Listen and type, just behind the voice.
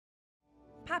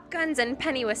Pop guns and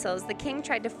penny whistles, the king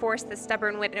tried to force the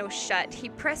stubborn window shut. He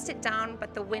pressed it down,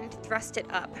 but the wind thrust it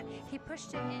up. He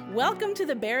pushed it in. Welcome to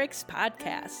the Barracks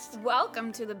Podcast.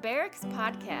 Welcome to the Barracks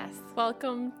Podcast.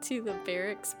 Welcome to the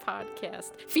Barracks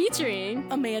Podcast, featuring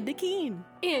Amanda Keene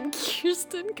and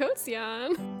Kirsten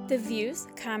Kosian. The views,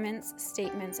 comments,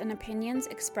 statements, and opinions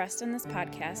expressed in this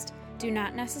podcast do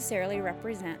not necessarily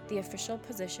represent the official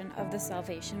position of the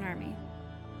Salvation Army.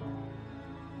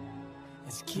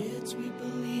 As kids, we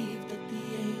believed that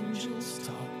the angels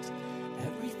talked.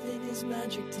 Everything is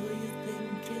magic till you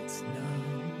think it's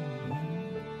not.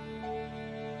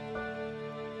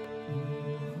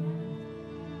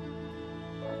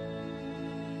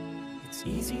 It's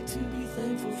easy to be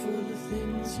thankful for the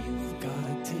things you've got.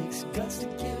 It takes guts to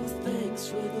give thanks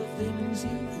for the things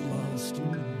you've lost.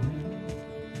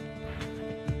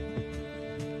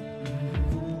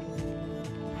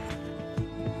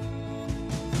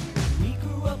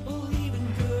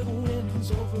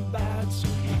 Over bad, so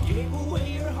you gave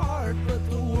away your heart, but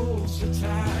the wolves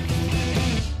attacked.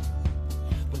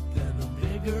 But then a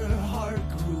bigger heart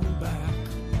grew back.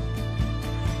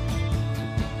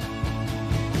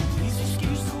 Please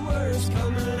excuse the words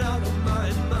coming out of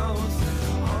my mouth.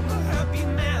 I'm a happy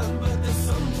man, but there's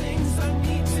some things I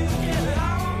need to get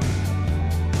out.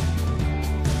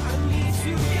 I need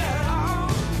to get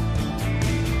out.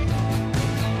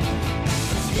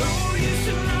 There's no use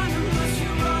to run unless you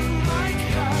run.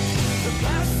 The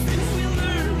best things we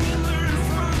learn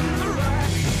from the wreck.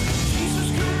 Jesus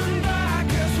coming back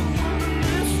as a woman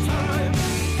this time,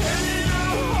 heading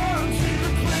our hearts in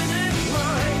the planet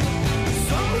line.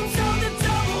 Someone tell the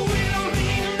devil we don't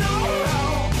need no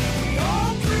help. We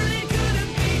all pretty good at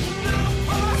beating up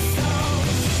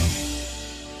ourselves.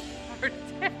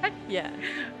 Yeah.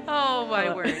 Oh, my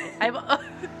word.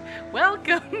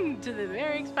 Welcome to the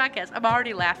Barracks Podcast. I'm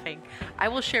already laughing. I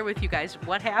will share with you guys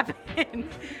what happened.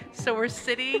 So we're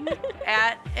sitting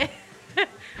at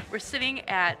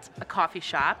a coffee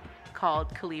shop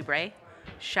called Calibre.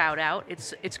 Shout out.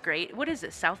 It's great. What is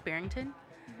it? South Barrington?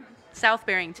 South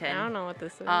Barrington. I don't know what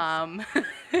this is.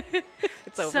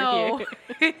 It's over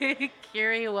here.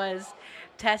 Carrie was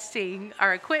testing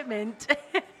our equipment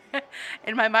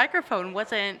and my microphone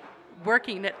wasn't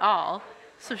working at all.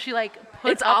 So she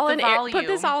put it's up all the in volume. put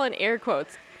this all in air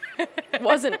quotes.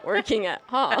 Wasn't working at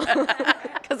all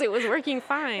because it was working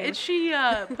fine. And she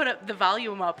put up the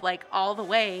volume up all the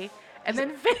way, and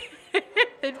then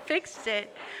then fixed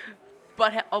it,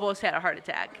 but almost had a heart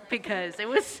attack because it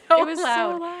was so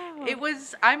loud. It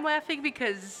was. I'm laughing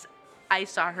because I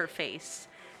saw her face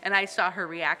and I saw her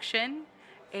reaction,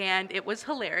 and it was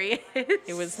hilarious.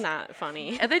 It was not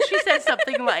funny. And then she said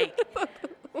something like,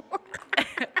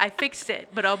 I fixed it,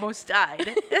 but almost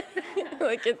died.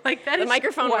 The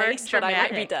microphone works, dramatic. but I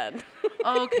might be dead.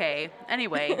 Okay.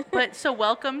 Anyway, so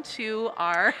welcome to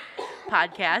our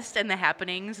podcast and the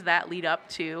happenings that lead up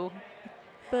to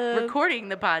recording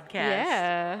the podcast.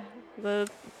 Yeah.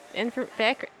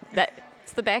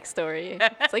 It's the backstory.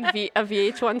 It's like a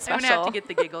VH1 special. I'm gonna have to get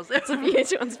the giggles. It's a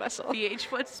VH1 special.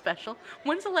 VH1 special.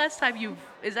 When's the last time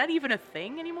is that even a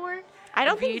thing anymore? I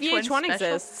don't think VH1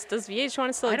 exists. Does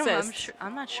VH1 still exist?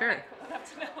 I'm not sure.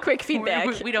 Quick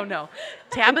feedback. We don't know.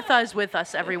 Tabatha is with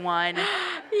us, everyone.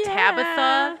 Yeah.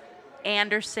 Tabatha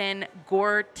Anderson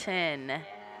Gorton.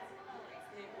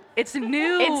 It's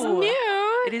new. It's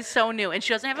new. It is so new. And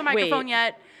she doesn't have a microphone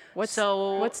yet. What's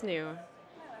new?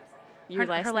 Her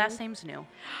last name's new.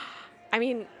 I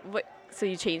mean, what? So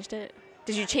you changed it?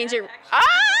 Did you change it?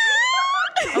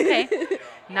 Okay.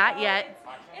 Not yet.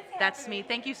 That's me.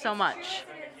 Thank you so much.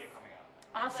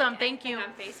 Awesome. Thank you.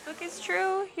 On Facebook is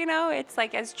true. It's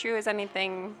as true as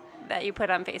anything that you put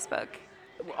on Facebook.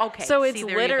 Okay. So it's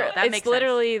it's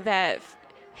literally that.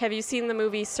 Have you seen the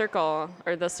movie Circle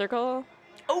or The Circle?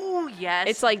 Oh yes.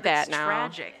 It's like that now.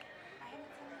 Tragic.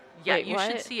 Yeah, Wait, you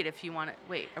what? should see it if you want it.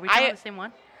 Wait, are we talking about the same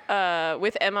one?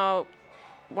 With Emma,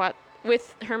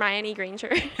 with Hermione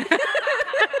Granger.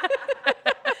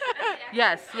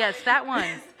 Yes, that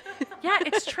one. Yeah,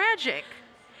 it's tragic.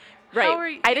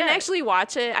 Right. I didn't actually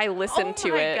watch it. I listened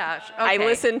to it. Oh my gosh. Okay. I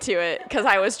listened to it because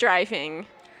I was driving,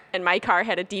 and my car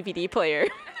had a DVD player.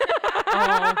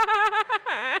 Oh.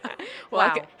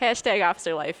 Well, Wow. Hashtag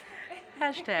officer life.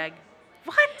 Hashtag.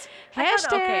 What?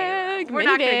 Hashtag Okay, we're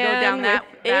not going to go down that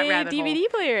rabbit hole. DVD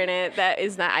player in it that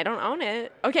is not. I don't own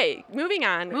it. Okay, moving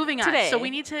on. Today So we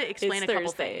need to explain a couple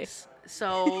Thursday. things.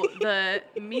 So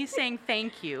me saying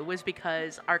thank you was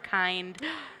because our kind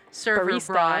server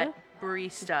Barista.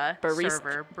 Barista.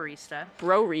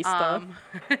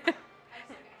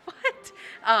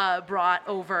 Brought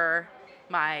over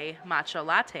my matcha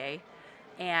latte,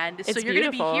 And so It's you're going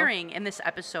to be beautiful. hearing in this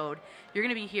episode, you're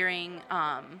going to be hearing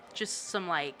just some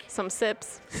like Some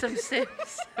sips. some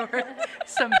sips or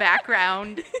some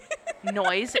background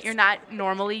noise that you're not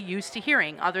normally used to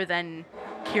hearing other than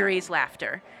Curie's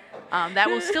laughter. That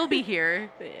will still be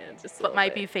here, Yeah, just a but little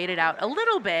might bit. be faded out a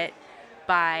little bit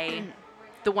by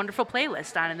the wonderful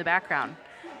playlist on in the background.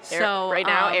 So right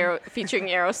now, featuring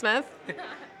Aerosmith.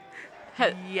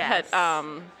 Yes.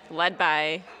 Led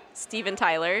by Steven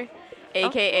Tyler, a.k.a.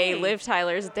 Okay. Liv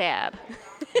Tyler's dad.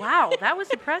 Wow, that was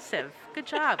impressive. Good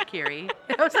job, Curie.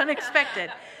 That was unexpected.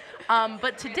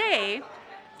 But today,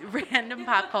 random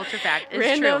pop culture fact is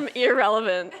Random, true.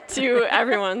 irrelevant to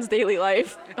everyone's daily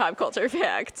life pop culture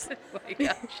facts. Oh my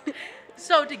gosh.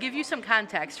 So to give you some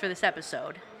context for this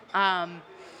episode,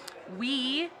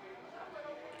 we,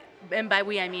 and by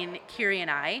we I mean Curie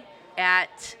and I,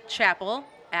 at Chapel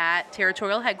at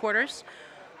Territorial Headquarters,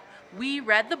 we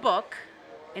read the book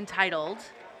entitled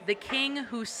The King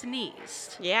Who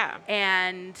Sneezed. Yeah.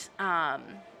 And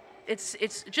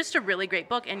it's just a really great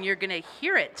book, and you're going to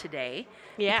hear it today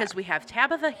because we have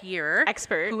Tabatha here.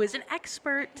 Expert. Who is an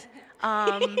expert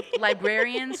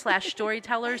librarian /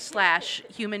 storyteller /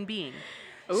 human being.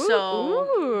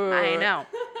 So, I know.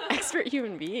 Expert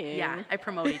human being. Yeah, I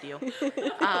promoted you.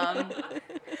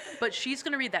 But she's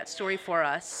going to read that story for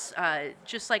us,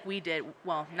 just like we did.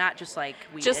 Well, not just like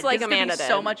we did. Just like This is gonna Amanda be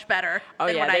so did. much better Oh,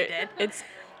 than yeah. what I did. It's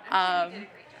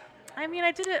I mean,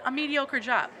 I did a mediocre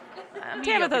job. A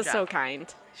mediocre Tabatha's job. so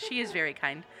kind. She is very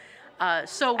kind.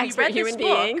 So we Expert read this human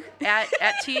being. book at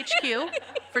THQ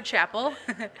for Chapel,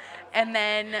 and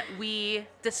then we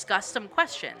discussed some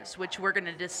questions, which we're going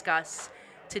to discuss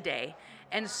today.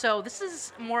 And so this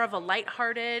is more of a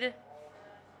lighthearted,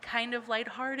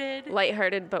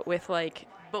 Lighthearted, but with like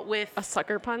but with a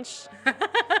sucker punch.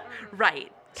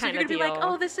 right. So you're kinda gonna be like, deal.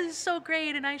 oh, this is so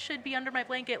great, and I should be under my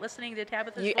blanket listening to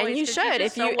Tabitha's voice. And you 'cause she's should.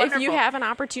 just If you so wonderful. have an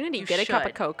opportunity, You get a cup of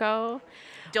should. cocoa.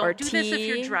 Don't or do this if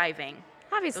you're tea. driving.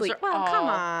 Obviously. Those are Well, all- come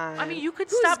on. I mean, you could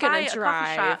Who's stop gonna by a coffee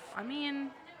drive? shop. I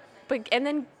mean, But and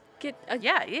then get a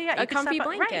yeah. a You could comfy stop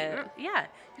by- blanket. Right. Yeah,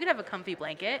 you could have a comfy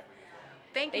blanket.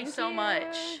 Thank you Thank so you.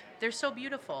 much. They're so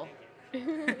beautiful.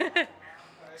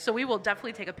 So we will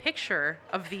definitely take a picture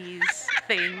of these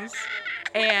things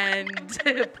and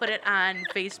put it on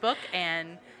Facebook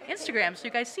and Instagram so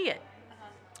you guys see it.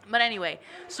 But anyway,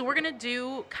 so we're going to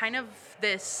do kind of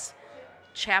this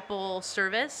chapel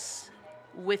service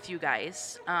with you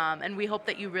guys. And we hope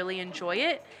that you really enjoy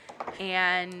it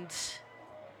and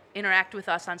interact with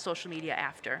us on social media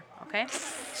after, okay?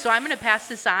 So I'm going to pass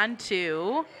this on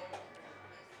to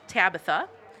Tabatha,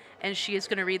 and she is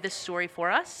going to read this story for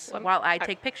us while I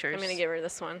take pictures. I'm gonna give her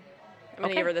this one. I'm gonna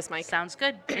Okay, give her this mic. Sounds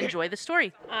good. Enjoy the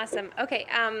story. Awesome. Okay.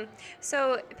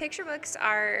 So picture books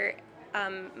are,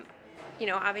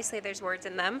 obviously there's words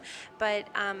in them, but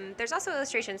there's also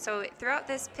illustrations. So throughout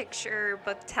this picture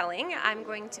book telling, I'm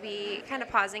going to be kind of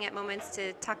pausing at moments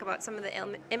to talk about some of the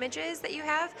images that you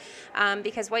have,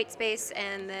 because white space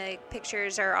and the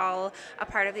pictures are all a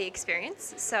part of the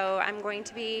experience. So I'm going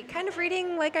to be kind of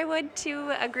reading like I would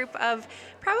to a group of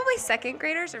probably second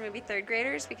graders or maybe third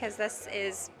graders, because this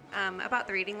is about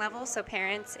the reading level. So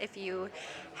parents, if you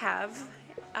have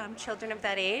children of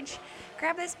that age,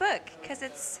 grab this book because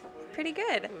it's pretty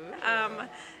good.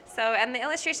 And the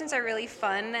illustrations are really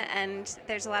fun, and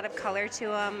there's a lot of color to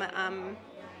them.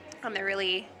 And they're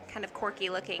really kind of quirky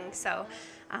looking. So,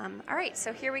 all right,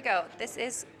 so here we go. This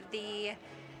is The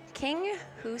King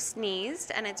Who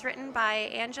Sneezed, and it's written by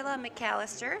Angela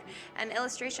McAllister, and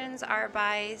illustrations are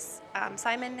by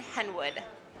Simon Henwood.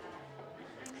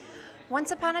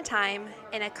 Once upon a time,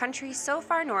 in a country so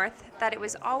far north that it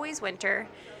was always winter,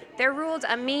 there ruled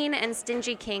a mean and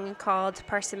stingy king called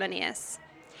Parsimonius.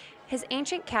 His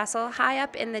ancient castle high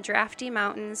up in the drafty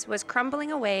mountains was crumbling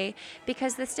away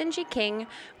because the stingy king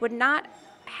would not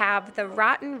have the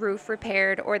rotten roof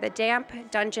repaired or the damp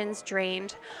dungeons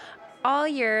drained. All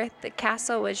year the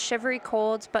castle was shivery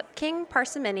cold, but King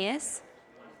Parsimonius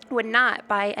would not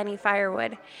buy any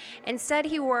firewood. Instead,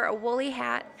 he wore a woolly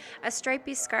hat, a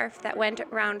stripy scarf that went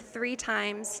around 3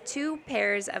 times, 2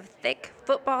 pairs of thick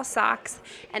football socks,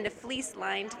 and a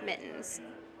fleece-lined mittens.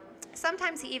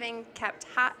 Sometimes he even kept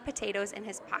hot potatoes in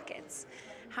his pockets.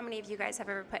 How many of you guys have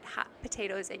ever put hot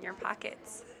potatoes in your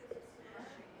pockets?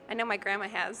 I know my grandma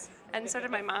has, and so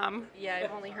did my mom. Yeah,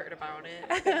 I've only heard about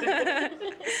it.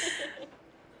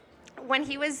 When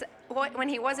he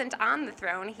wasn't on the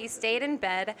throne, he stayed in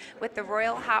bed with the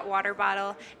royal hot water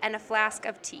bottle and a flask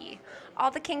of tea. All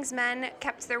the king's men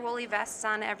kept their woolly vests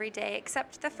on every day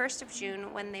except the 1st of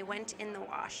June when they went in the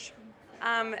wash.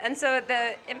 And so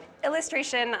the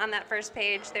illustration on that first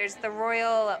page, there's the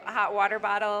royal hot water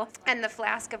bottle and the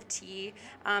flask of tea,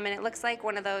 and it looks like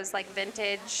one of those like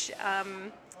vintage, I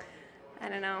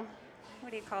don't know,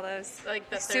 what do you call those? Like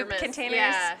the soup thermos.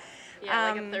 containers.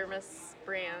 Yeah, like a thermos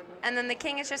brand. And then the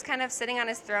king is just kind of sitting on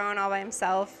his throne all by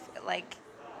himself, like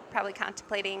probably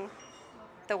contemplating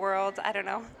the world. I don't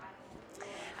know.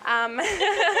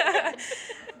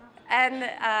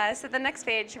 And so the next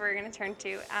page we're going to turn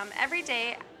to, every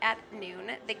day at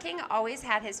noon, the king always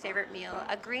had his favorite meal,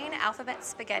 a green alphabet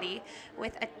spaghetti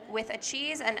with a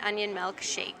cheese and onion milk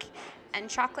shake and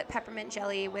chocolate peppermint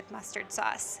jelly with mustard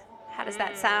sauce. How does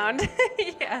that sound?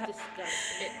 Yeah. It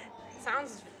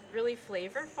sounds really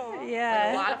flavorful. Yeah.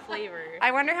 Like a lot of flavor.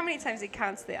 I wonder how many times he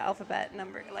counts the alphabet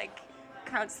number, like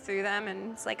counts through them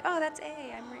and it's like, oh, that's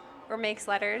A. Or makes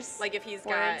letters. Like if he's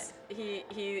words. got,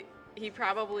 he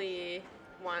probably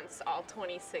wants all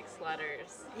 26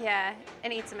 letters. Yeah,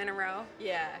 and eats them in a row.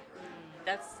 Yeah.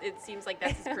 It seems like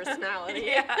that's his personality.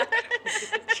 Yeah,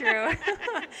 true.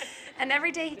 And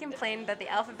every day he complained that the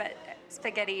alphabet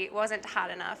spaghetti wasn't hot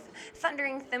enough.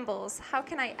 Thundering thimbles, how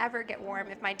can I ever get warm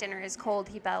if my dinner is cold,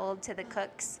 he bellowed to the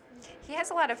cooks. He has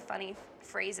a lot of funny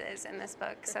phrases in this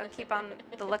book, so keep on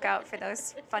the lookout for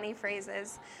those funny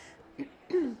phrases.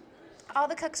 All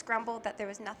the cooks grumbled that there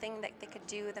was nothing that they could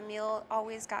do. The meal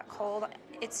always got cold.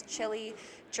 Its chilly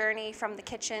journey from the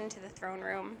kitchen to the throne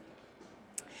room.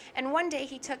 And one day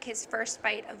he took his first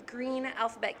bite of green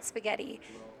alphabet spaghetti.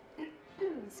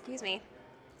 Excuse me.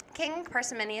 King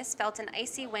Persimmonius felt an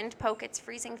icy wind poke its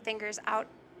freezing fingers out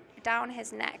down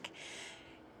his neck.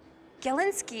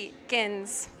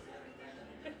 Gallinskins.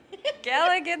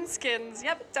 Galliganskins.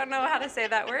 Yep, don't know how to say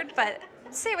that word, but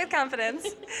say it with confidence.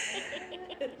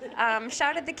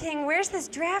 Shouted the king, where's this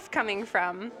draft coming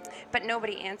from? But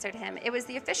nobody answered him. It was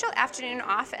the official afternoon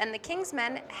off, and the king's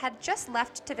men had just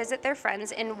left to visit their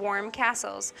friends in warm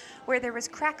castles, where there was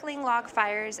crackling log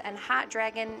fires and hot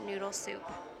dragon noodle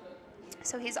soup.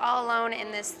 So he's all alone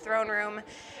in this throne room,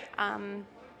 and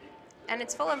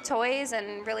it's full of toys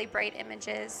and really bright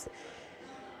images.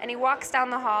 And he walks down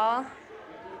the hall,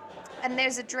 and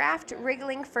there's a draft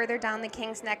wriggling further down the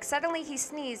king's neck. Suddenly he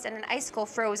sneezed, and an icicle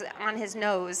froze on his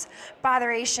nose.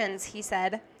 Botherations, he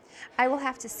said. I will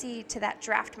have to see to that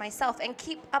draft myself and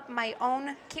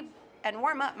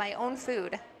warm up my own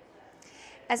food.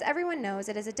 As everyone knows,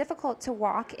 it is difficult to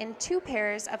walk in 2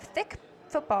 pairs of thick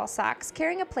football socks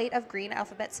carrying a plate of green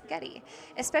alphabet spaghetti,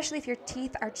 especially if your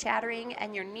teeth are chattering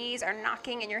and your knees are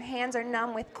knocking and your hands are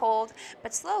numb with cold.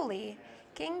 But slowly,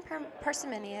 King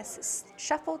Persimmonius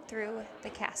shuffled through the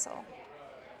castle.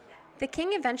 The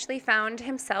king eventually found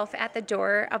himself at the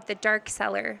door of the dark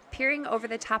cellar. Peering over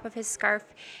the top of his scarf,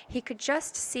 he could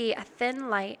just see a thin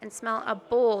light and smell a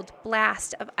bold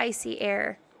blast of icy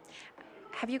air.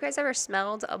 Have you guys ever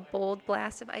smelled a bold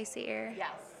blast of icy air?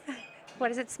 Yes. What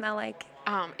does it smell like?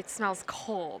 It smells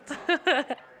cold.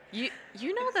 You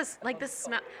know this, like the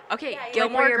smell. Okay, Like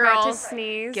Gilmore where you're about to Girls.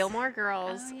 sneeze. Gilmore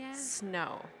Girls. Oh, yeah.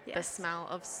 Snow. The Yes. smell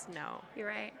of snow. You're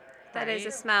right. That is a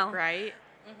Right? smell. Right?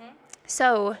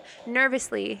 So,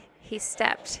 nervously, he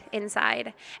stepped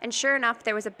inside, and sure enough,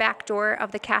 there was a back door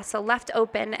of the castle left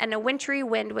open, and a wintry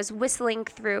wind was whistling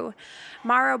through.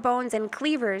 Marrow bones and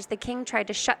cleavers, the king tried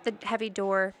to shut the heavy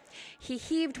door. He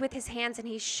heaved with his hands, and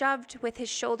he shoved with his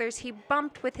shoulders. He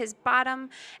bumped with his bottom,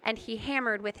 and he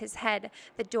hammered with his head.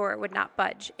 The door would not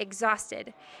budge.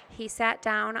 Exhausted, he sat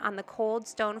down on the cold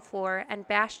stone floor and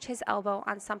bashed his elbow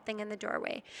on something in the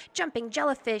doorway. Jumping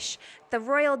jellyfish, the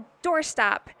royal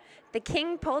doorstop. The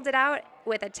king pulled it out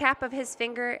with a tap of his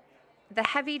finger. The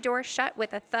heavy door shut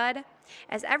with a thud.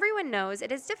 As everyone knows,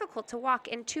 it is difficult to walk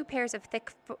in 2 pairs of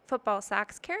thick football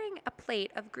socks carrying a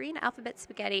plate of green alphabet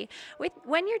spaghetti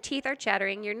when your teeth are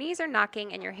chattering, your knees are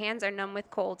knocking, and your hands are numb with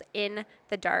cold in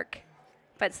the dark.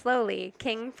 But slowly,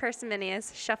 King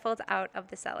Persimmonius shuffled out of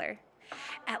the cellar.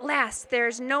 At last,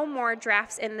 there's no more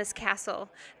drafts in this castle,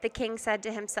 the king said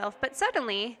to himself. But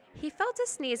suddenly, he felt a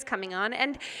sneeze coming on,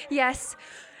 and yes,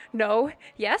 no,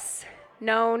 yes,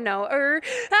 no,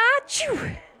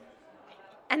 achoo!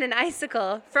 And an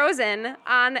icicle froze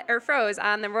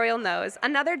on the royal nose.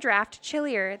 Another draft,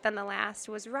 chillier than the last,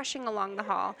 was rushing along the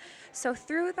hall. So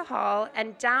through the hall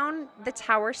and down the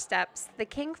tower steps, the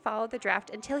king followed the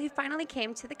draft until he finally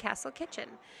came to the castle kitchen.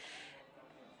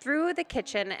 Through the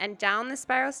kitchen and down the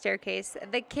spiral staircase,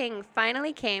 the king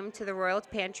finally came to the royal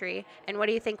pantry. And what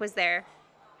do you think was there?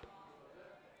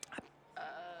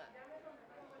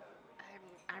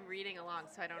 I'm reading along,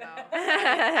 so I don't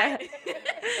know.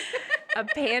 A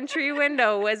pantry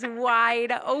window was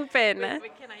wide open.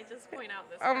 But can I just put point out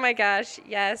this. Oh my gosh,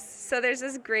 yes. So there's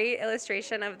this great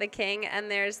illustration of the king,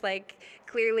 and there's like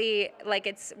clearly like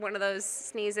it's one of those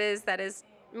sneezes that is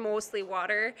mostly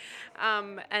water,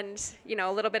 and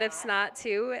a little bit of snot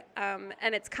too,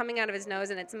 and it's coming out of his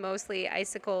nose, and it's mostly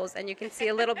icicles, and you can see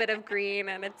a little bit of green,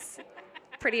 and it's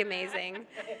pretty amazing.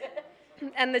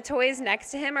 And the toys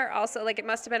next to him are also like, it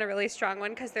must have been a really strong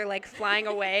one because they're like flying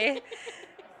away.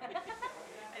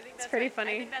 I think It's pretty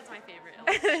funny. I think that's my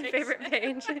favorite. Favorite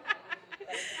page.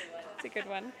 It's a good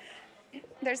one.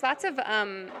 There's lots of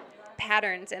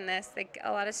patterns in this, like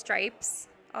a lot of stripes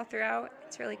all throughout.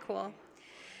 It's really cool.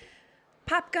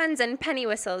 Pop guns and penny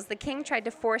whistles. The king tried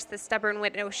to force the stubborn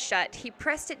window shut. He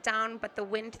pressed it down, but the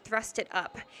wind thrust it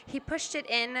up. He pushed it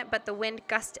in, but the wind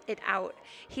gusted it out.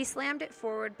 He slammed it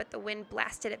forward, but the wind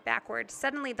blasted it backward.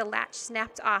 Suddenly, the latch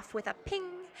snapped off with a ping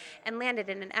and landed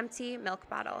in an empty milk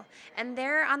bottle. And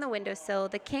there on the windowsill,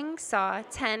 the king saw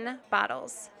 10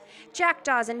 bottles.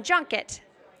 Jackdaws and junket!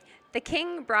 The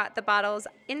king brought the bottles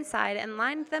inside and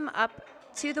lined them up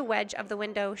to the wedge of the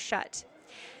window shut.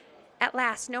 At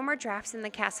last, no more drafts in the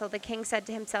castle, the king said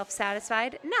to himself,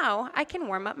 satisfied. Now I can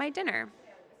warm up my dinner.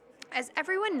 As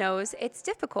everyone knows, it's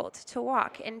difficult to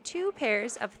walk in 2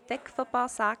 pairs of thick football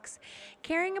socks,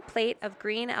 carrying a plate of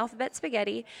green alphabet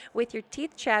spaghetti, with your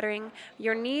teeth chattering,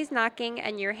 your knees knocking,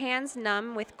 and your hands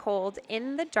numb with cold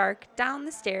in the dark down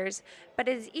the stairs, but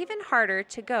it is even harder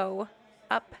to go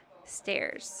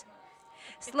upstairs.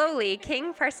 Slowly,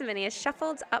 King Parsimonius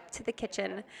shuffled up to the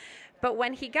kitchen. But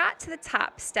when he got to the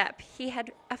top step, he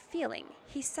had a feeling.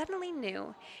 He suddenly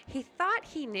knew. He thought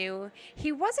he knew.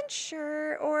 He wasn't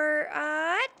sure, or,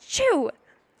 achoo!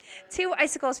 2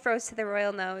 icicles froze to the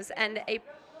royal nose, and a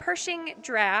pershing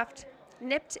draft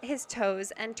nipped his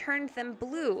toes and turned them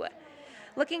blue.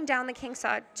 Looking down, the king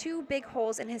saw 2 big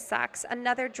holes in his socks,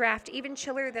 another draft even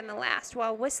chiller than the last,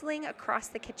 while whistling across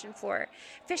the kitchen floor.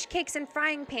 Fish cakes and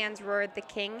frying pans, roared the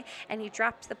king, and he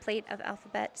dropped the plate of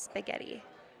alphabet spaghetti.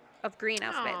 Of green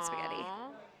alphabet spaghetti.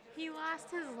 He lost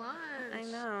his lunch. I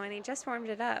know, and he just warmed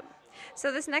it up.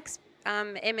 So this next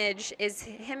image is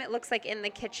him, it looks like, in the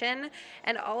kitchen,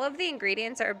 and all of the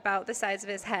ingredients are about the size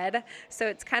of his head. So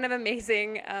it's kind of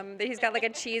amazing that he's got like a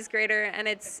cheese grater, and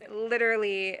it's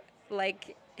literally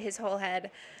like his whole head.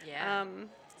 Yeah.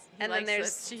 And then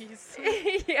there's cheese.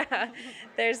 yeah,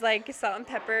 there's like salt and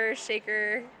pepper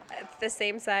shaker, the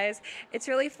same size. It's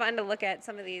really fun to look at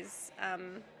some of these,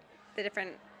 the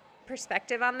different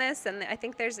perspective on this, and I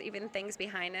think there's even things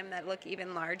behind him that look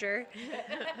even larger.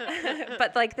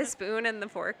 But like the spoon and the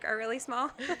fork are really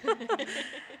small.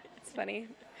 It's funny.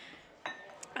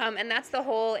 And that's the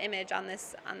whole image on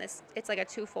this. It's like a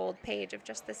 2-fold page of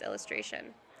just this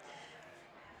illustration.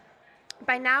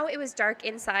 By now it was dark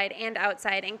inside and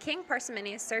outside, and King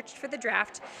Parsimonius searched for the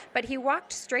draft, but he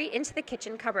walked straight into the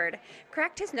kitchen cupboard,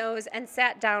 cracked his nose, and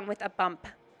sat down with a bump.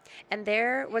 And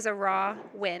there was a raw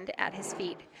wind at his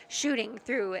feet, shooting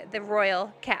through the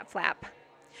royal cat flap.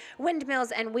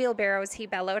 Windmills and wheelbarrows, he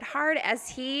bellowed. Hard as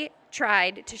he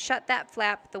tried to shut that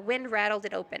flap, the wind rattled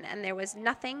it open, and there was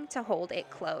nothing to hold it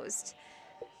closed.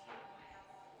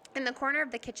 In the corner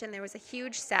of the kitchen, there was a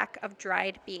huge sack of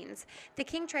dried beans. The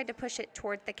king tried to push it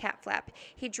toward the cat flap.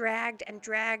 He dragged and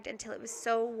dragged until it was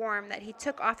so warm that he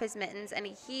took off his mittens, and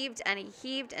he heaved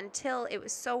until it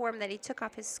was so warm that he took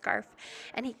off his scarf.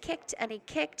 And he kicked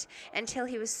until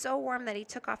he was so warm that he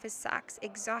took off his socks.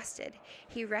 Exhausted,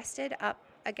 he rested up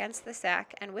against the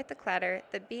sack, and with a clatter,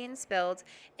 the beans spilled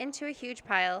into a huge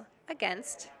pile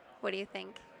against, what do you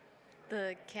think?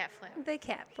 The cat flap. The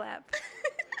cat flap.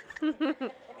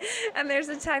 And there's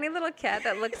a tiny little cat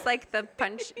that looks like the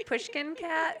Pushkin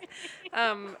cat,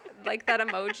 like that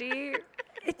emoji.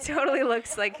 It totally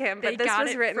looks like him, but this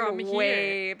was written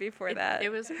way before that. It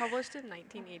was published in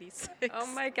 1986. Oh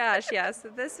my gosh, yeah. So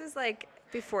this was like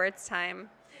before its time.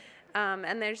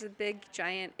 And there's a big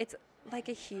giant, it's like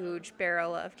a huge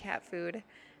barrel of cat food.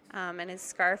 And his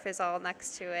scarf is all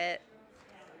next to it.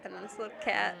 And then this little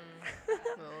cat.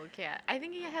 Little cat. I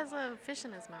think he has a fish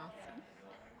in his mouth.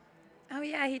 Oh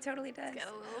yeah, he totally does. Got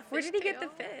a little Where fish did he get the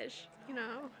tail. fish? You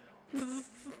know.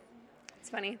 It's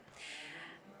funny.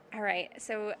 All right,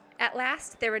 so at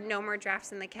last there were no more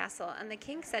drafts in the castle, and the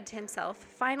king said to himself,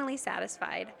 finally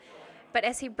satisfied. But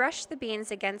as he brushed the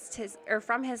beans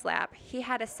from his lap, he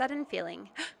had a sudden feeling.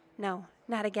 No,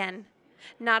 not again.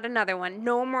 Not another one.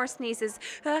 No more sneezes.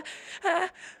 The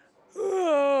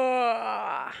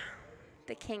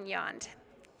king yawned.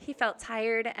 He felt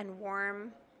tired and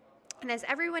warm. And as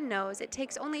everyone knows, it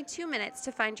takes only 2 minutes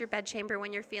to find your bedchamber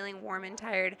when you're feeling warm and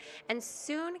tired. And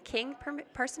soon King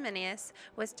Parsimonius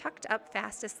was tucked up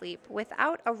fast asleep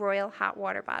without a royal hot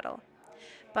water bottle.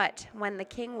 But when the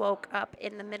king woke up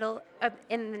in the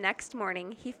next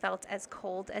morning, he felt as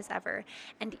cold as ever,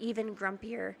 and even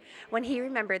grumpier when he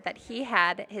remembered that he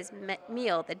had his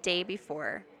meal the day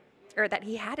before, or that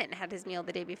he hadn't had his meal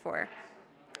the day before.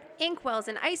 Inkwells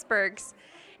and icebergs.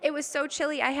 It was so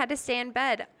chilly I had to stay in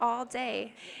bed all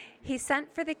day. He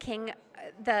sent for the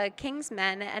king's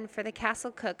men and for the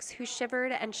castle cooks, who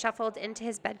shivered and shuffled into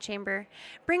his bedchamber.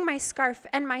 Bring my scarf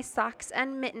and my socks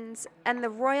and mittens and the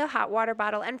royal hot water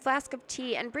bottle and flask of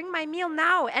tea, and bring my meal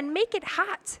now and make it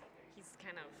hot. He's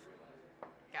kind of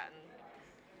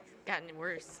gotten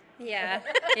worse. Yeah,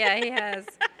 he has.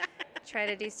 Tried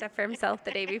to do stuff for himself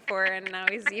the day before, and now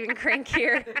he's even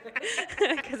crankier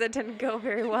because it didn't go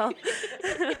very well.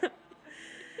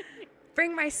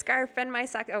 Bring my scarf and my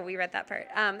sock. Oh, we read that part.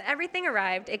 Everything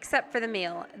arrived except for the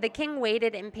meal. The king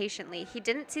waited impatiently. He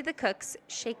didn't see the cooks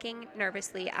shaking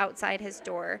nervously outside his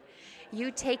door.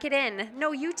 You take it in.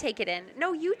 No, you take it in.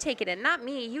 No, you take it in. Not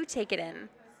me. You take it in.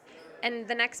 And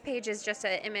the next page is just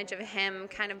an image of him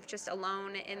kind of just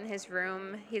alone in his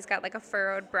room. He's got like a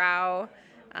furrowed brow,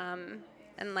 and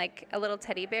like a little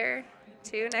teddy bear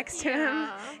too next to him,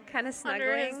 kind of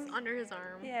snuggling. Under his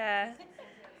arm. Yeah.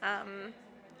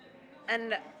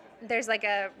 And there's like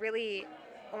a really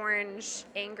orange,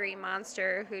 angry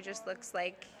monster who just looks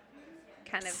like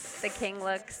kind of the king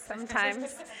looks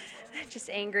sometimes. Just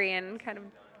angry and kind of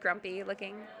grumpy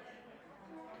looking.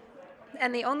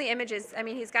 And the only images, I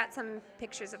mean, he's got some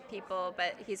pictures of people,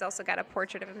 but he's also got a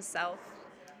portrait of himself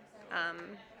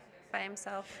by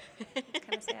himself. It's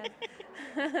kind of sad.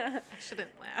 I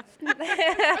shouldn't laugh.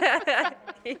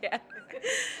 Yeah.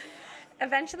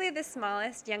 Eventually, the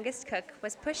smallest, youngest cook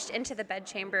was pushed into the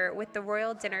bedchamber with the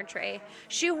royal dinner tray.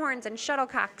 Shoehorns and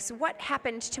shuttlecocks, what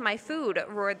happened to my food?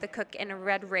 Roared the cook in a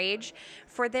red rage.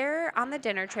 For there on the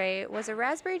dinner tray was a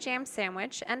raspberry jam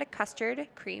sandwich and a custard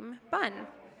cream bun.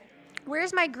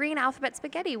 Where's my green alphabet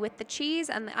spaghetti with the cheese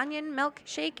and the onion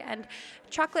milkshake and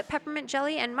chocolate peppermint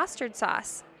jelly and mustard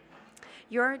sauce?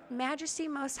 Your Majesty,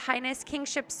 Most Highness,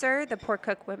 Kingship, sir, the poor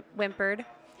cook whimpered.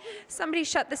 Somebody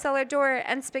shut the cellar door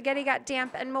and spaghetti got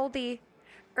damp and moldy.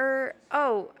 Did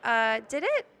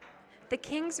it? The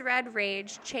king's red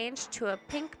rage changed to a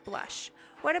pink blush.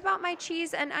 What about my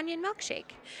cheese and onion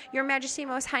milkshake? Your Majesty,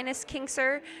 Most Highness, King,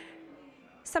 sir,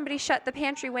 somebody shut the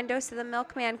pantry window so the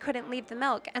milkman couldn't leave the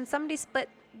milk, and somebody split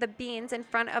the beans in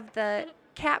front of the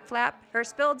cat flap, or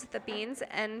spilled the beans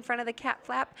in front of the cat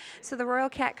flap so the royal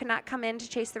cat could not come in to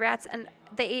chase the rats, and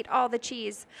they ate all the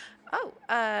cheese.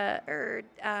 They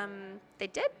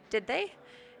did they?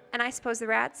 And I suppose the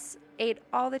rats ate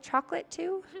all the chocolate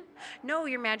too? No,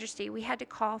 Your Majesty, we had to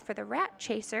call for the rat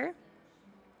chaser,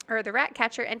 or the rat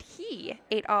catcher, and he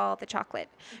ate all the chocolate.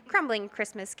 Crumbling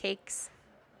Christmas cakes.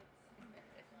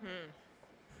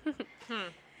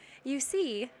 You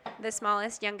see, the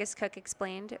smallest, youngest cook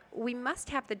explained, we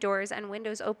must have the doors and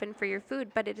windows open for your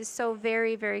food, but it is so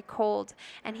very, very cold.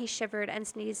 And he shivered and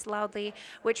sneezed loudly,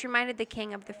 which reminded the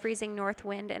king of the freezing north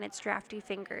wind and its drafty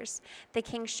fingers. The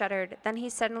king shuddered. Then he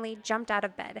suddenly jumped out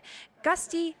of bed.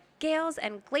 Gusty gales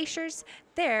and glaciers,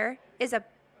 here is a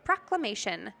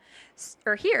proclamation.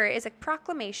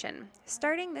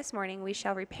 Starting this morning, we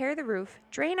shall repair the roof,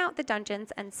 drain out the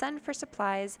dungeons, and send for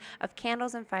supplies of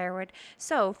candles and firewood.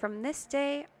 So, from this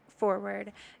day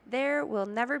forward, there will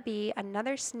never be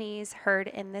another sneeze heard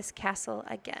in this castle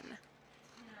again.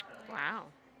 Wow.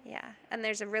 Yeah, and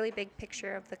there's a really big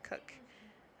picture of the cook.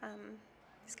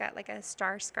 He's got like a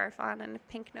star scarf on and a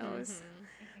pink nose.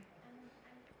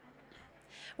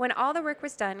 When all the work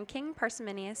was done, King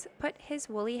Parsimonius put his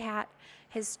woolly hat,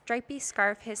 his stripy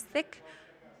scarf, his thick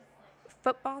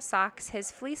football socks,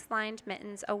 his fleece-lined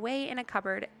mittens away in a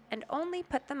cupboard, and only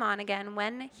put them on again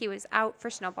when he was out for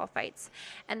snowball fights.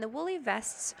 And the woolly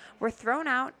vests were thrown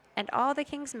out, and all the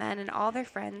king's men and all their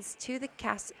friends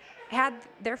had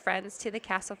their friends to the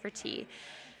castle for tea.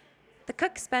 The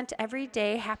cook spent every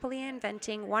day happily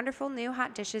inventing wonderful new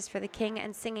hot dishes for the king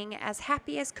and singing as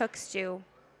happy as cooks do.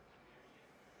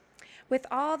 With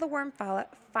all the warm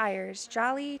fires,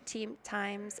 jolly tea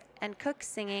times, and cooks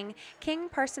singing, King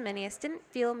Parsimonius didn't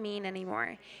feel mean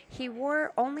anymore. He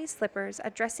wore only slippers, a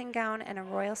dressing gown, and a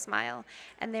royal smile,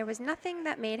 and there was nothing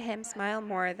that made him smile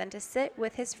more than to sit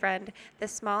with his friend, the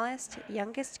smallest,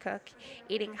 youngest cook,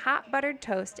 eating hot buttered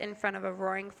toast in front of a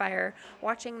roaring fire,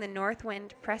 watching the north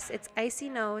wind press its icy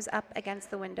nose up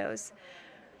against the windows.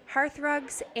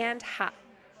 Hearthrugs and hot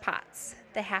pots.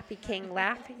 The happy king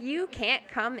laughed. You can't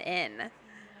come in.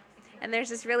 And there's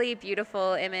this really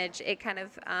beautiful image. It kind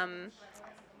of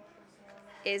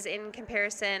is in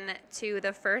comparison to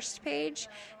the first page.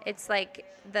 It's like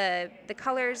the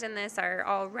colors in this are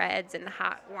all reds and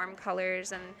hot, warm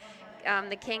colors,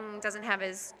 and the king doesn't have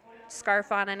his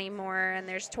scarf on anymore, and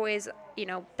there's toys,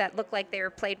 that look like they were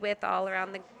played with all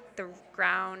around the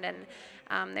ground,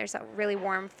 and there's a really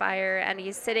warm fire, and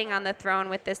he's sitting on the throne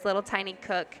with this little tiny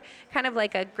cook, kind of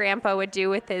like a grandpa would do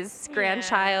with his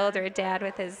grandchild, or a dad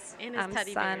with his, And his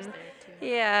teddy son. bear's there too.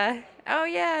 Yeah. Oh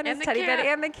yeah, and his the teddy bear cat.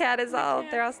 and the cat is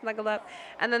they're all snuggled up.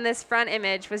 And then this front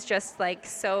image was just like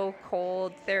so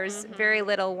cold. There's very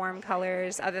little warm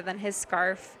colors other than his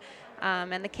scarf,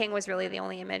 and the king was really the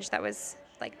only image that was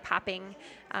like popping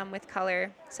with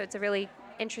color. So it's a really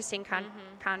interesting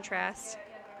contrast.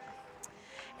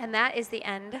 And that is the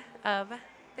end of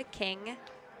The King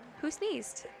Who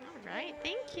Sneezed. All right,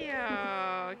 thank you.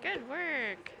 Good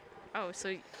work. Oh,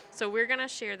 so we're gonna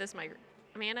share this mic.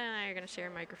 Amanda and I are gonna share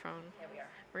a microphone. Yeah, we are.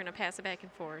 We're gonna pass it back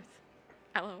and forth.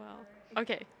 LOL.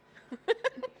 Okay.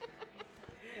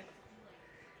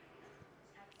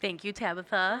 Thank you,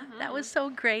 Tabitha. That was so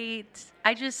great.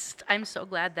 I'm so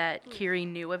glad that Kiri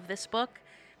knew of this book,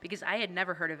 because I had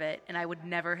never heard of it, and I would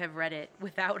never have read it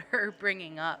without her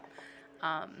bringing up.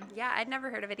 Yeah, I'd never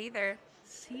heard of it either.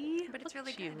 See? But it's Look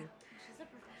really at you. good.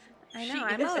 I She know,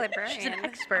 I'm is. a librarian. She's an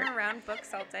expert. I'm around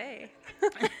books all day.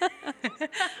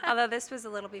 Although this was a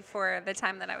little before the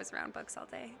time that I was around books all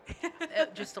day.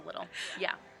 Just a little,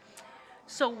 yeah.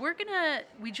 So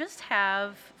we just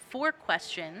have 4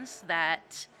 questions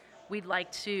that we'd like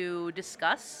to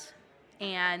discuss.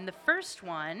 And the first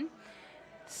one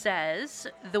says,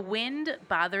 the wind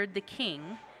bothered the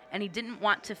king, and he didn't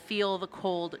want to feel the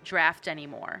cold draft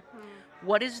anymore.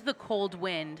 What is the cold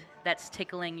wind that's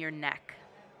tickling your neck?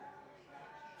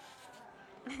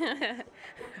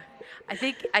 I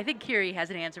think Kiri has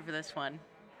an answer for this one.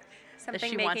 Something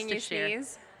she making wants to you share.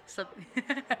 sneeze. So,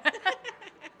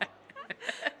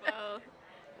 Well,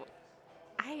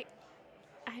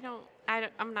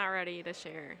 I'm not ready to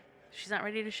share. she's not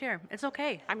ready to share. It's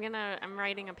okay. I'm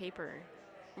writing a paper.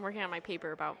 I'm working on my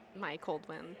paper about my cold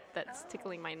wind that's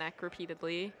tickling my neck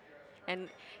repeatedly. And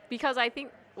because I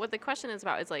think what the question is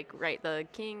about is like, right, the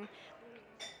king.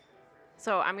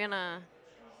 So I'm going to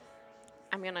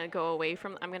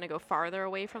go farther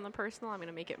away from the personal. I'm going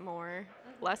to make it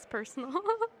less personal.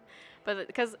 But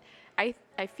because I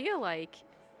feel like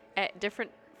at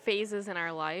different phases in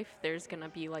our life, there's going to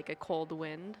be like a cold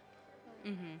wind.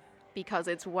 Mm-hmm. Because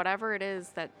it's whatever it is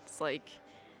that's like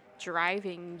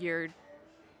driving your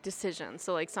decisions.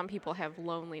 So like some people have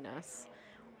loneliness,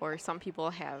 or some people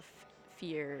have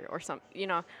fear, or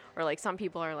or like some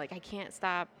people are like, I can't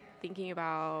stop thinking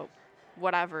about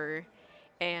whatever.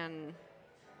 And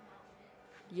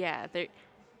yeah,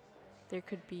 there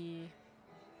could be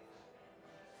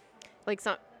like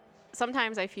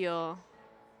sometimes I feel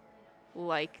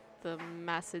like the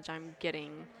message I'm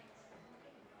getting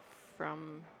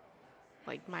from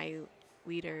like my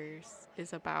leaders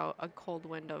is about a cold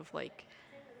wind of like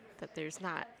that there's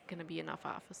not going to be enough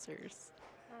officers.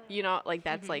 Like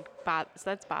that's like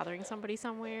that's bothering somebody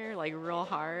somewhere like real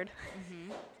hard.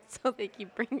 So they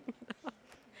keep bringing it up.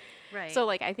 Right. So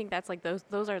like I think that's like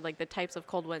those are like the types of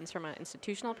cold winds from an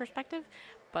institutional perspective,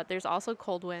 but there's also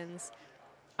cold winds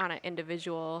on an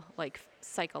individual, like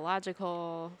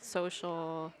psychological,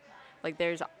 social, like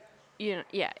there's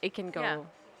it can go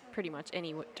pretty much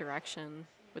any direction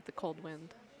with the cold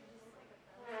wind.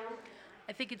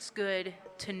 I think it's good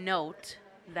to note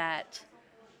that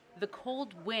the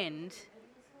cold wind,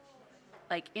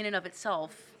 like in and of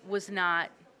itself, was not,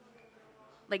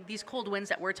 like these cold winds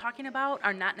that we're talking about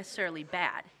are not necessarily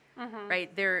bad,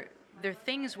 right? They're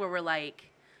things where we're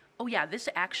like, oh yeah, this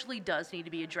actually does need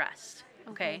to be addressed,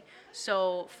 okay?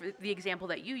 So for the example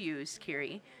that you used,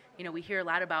 Kiri, we hear a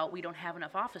lot about we don't have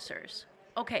enough officers.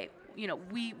 Okay,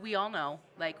 we all know,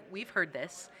 like we've heard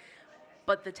this,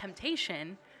 but the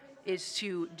temptation is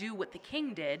to do what the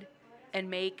king did and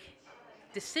make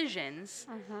decisions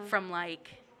from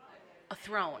like a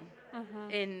throne.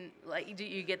 In like, do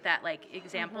you get that like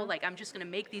example? Like I'm just going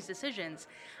to make these decisions.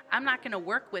 I'm not going to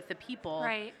work with the people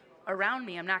around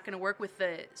me. I'm not going to work with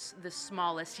the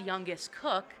smallest, youngest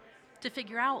cook to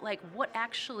figure out like what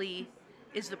actually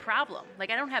is the problem.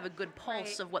 Like I don't have a good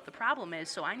pulse of what the problem is,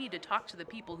 so I need to talk to the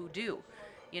people who do,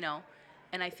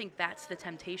 and I think that's the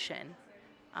temptation.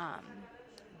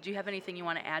 Do you have anything you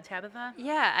want to add, Tabitha?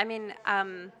 Yeah, I mean,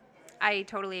 I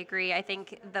totally agree. I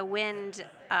think the wind,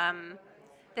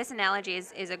 this analogy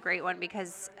is a great one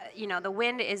because, the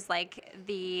wind is like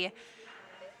the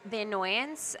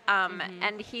annoyance,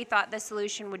 and he thought the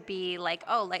solution would be like,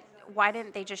 why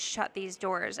didn't they just shut these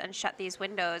doors and shut these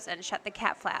windows and shut the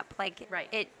cat flap? Like,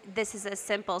 Right. this is a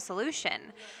simple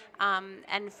solution.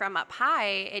 And from up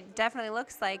high, it definitely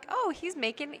looks like, oh, he's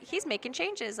making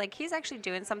changes. Like, he's actually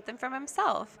doing something from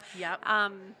himself. Yep.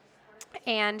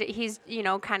 And he's,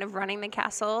 kind of running the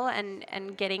castle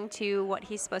and getting to what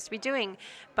he's supposed to be doing.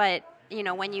 But,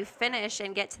 when you finish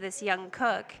and get to this young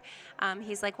cook,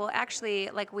 he's like, well, actually,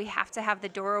 like, we have to have the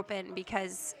door open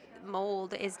because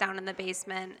mold is down in the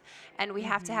basement, and we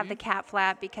have to have the cat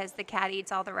flap because the cat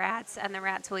eats all the rats, and the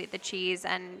rats will eat the cheese,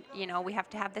 and we have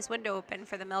to have this window open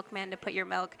for the milkman to put your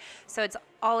milk. So it's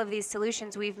all of these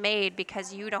solutions we've made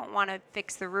because you don't want to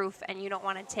fix the roof and you don't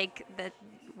want to take the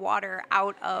water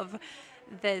out of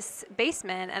this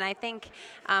basement. And I think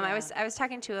I was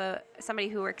talking to somebody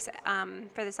who works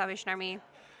for the Salvation Army.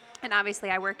 And obviously,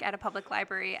 I work at a public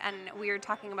library, and we were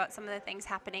talking about some of the things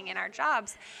happening in our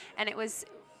jobs, and it was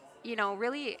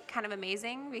really kind of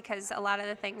amazing because a lot of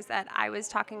the things that I was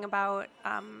talking about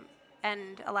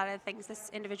and a lot of the things this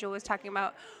individual was talking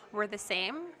about were the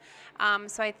same.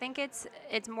 So I think it's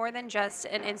more than just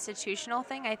an institutional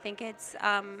thing. I think it's,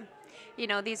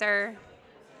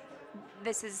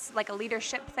 this is like a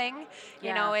leadership thing.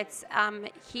 Yeah. It's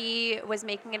he was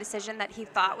making a decision that he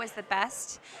thought was the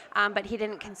best, but he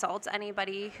didn't consult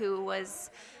anybody who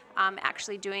was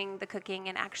actually doing the cooking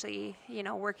and actually,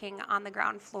 working on the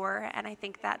ground floor. And I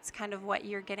think that's kind of what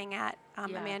you're getting at, Yeah.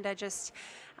 Amanda. Just,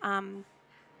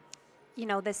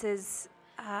 this is,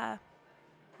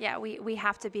 we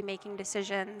have to be making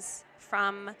decisions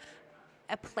from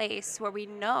a place where we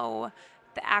know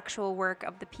the actual work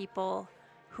of the people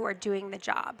who are doing the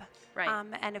job. Right.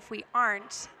 And if we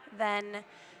aren't, then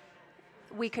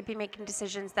we could be making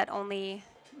decisions that only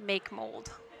make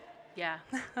mold. Yeah,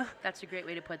 that's a great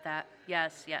way to put that.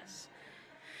 Yes, yes.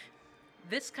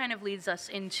 This kind of leads us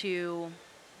into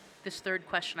this third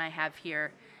question I have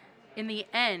here. In the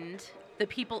end, the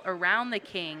people around the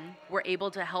king were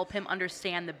able to help him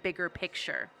understand the bigger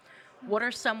picture. What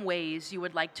are some ways you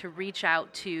would like to reach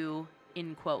out to,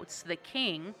 in quotes, the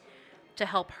king to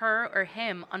help her or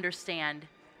him understand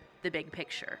the big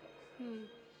picture?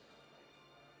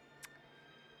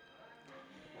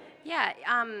 Yeah,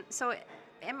 so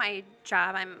in my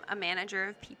job, I'm a manager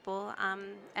of people,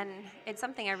 and it's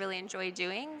something I really enjoy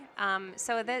doing.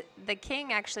 So the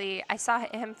king, actually, I saw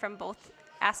him from both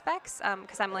aspects,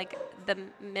 because I'm like the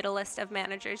middlest of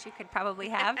managers you could probably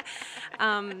have.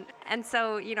 And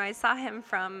so, I saw him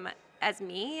as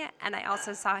me, and I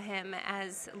also saw him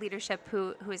as leadership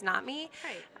who is not me.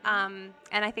 Right.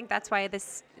 And I think that's why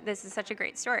this is such a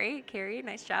great story. Carrie,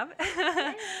 nice job.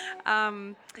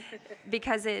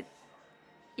 Because it,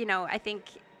 I think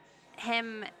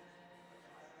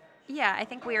I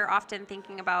think we are often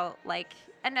thinking about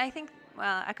and I think,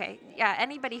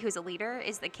 anybody who's a leader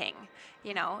is the king.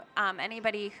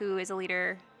 Anybody who is a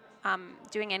leader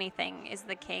doing anything is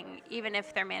the king, even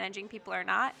if they're managing people or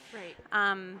not. Right.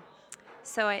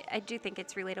 So I do think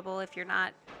it's relatable if you're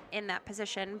not in that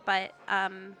position. But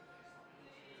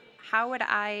how would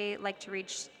I like to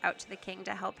reach out to the king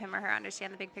to help him or her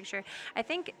understand the big picture? I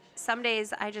think some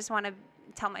days I just want to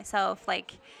tell myself,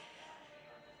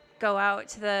 go out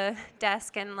to the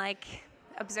desk and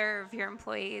observe your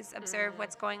employees, observe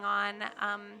what's going on.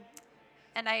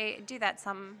 And I do that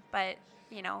some, but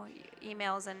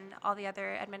emails and all the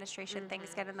other administration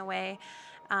things get in the way.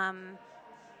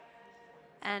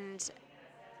 And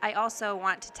I also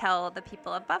want to tell the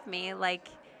people above me,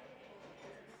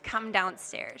 come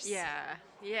downstairs. Yeah.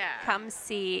 Yeah. Come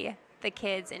see the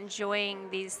kids enjoying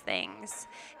these things.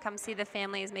 Come see the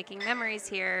families making memories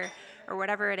here, or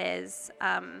whatever it is,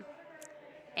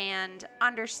 and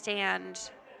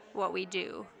understand what we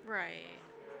do. Right.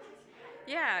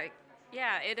 Yeah.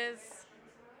 Yeah. It is.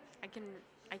 I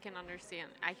can understand.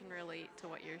 I can relate to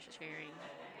what you're sharing.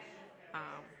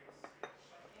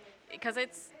 Because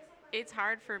it's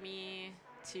hard for me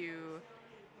to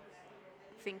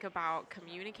think about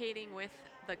communicating with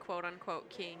the quote unquote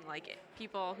king,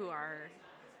 people who are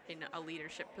in a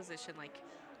leadership position,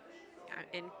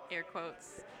 in air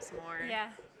quotes, some more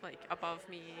above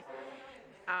me.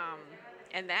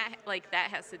 And that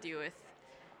has to do with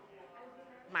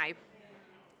my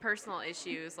personal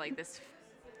issues, this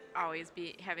always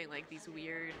be having these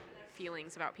weird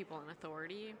feelings about people in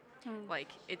authority.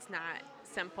 It's not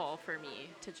simple for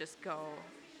me to just go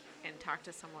and talk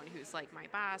to someone who's my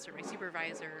boss or my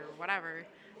supervisor or whatever,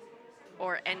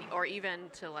 or even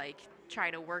to try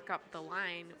to work up the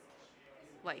line,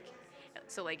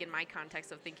 so in my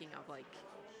context of thinking of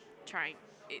trying,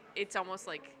 it's almost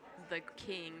like the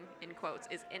king in quotes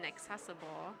is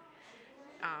inaccessible,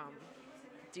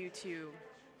 due to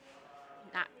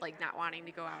not wanting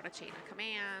to go out a chain of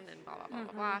command and blah blah blah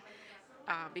blah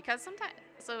blah. Because sometimes,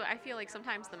 so I feel like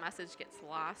sometimes the message gets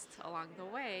lost along the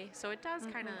way. So it does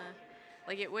kind of,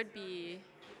 like, it would be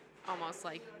almost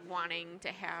like wanting to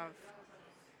have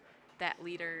that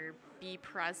leader be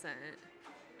present,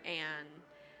 and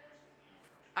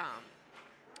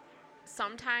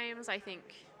sometimes I think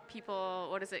people,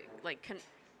 what is it, like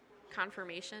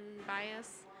confirmation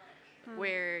bias,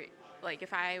 where, like,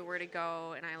 if I were to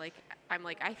go and I'm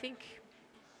like, I think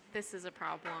this is a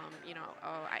problem, you know,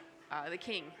 the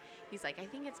king, he's like, I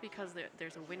think it's because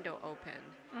there's a window open.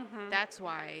 That's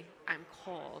why I'm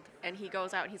cold. And he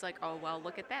goes out and he's like, oh, well,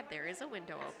 look at that. There is a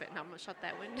window open. I'm going to shut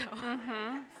that window.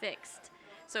 Fixed.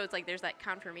 So it's like there's that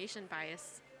confirmation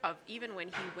bias of, even when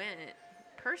he went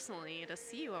personally to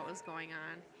see what was going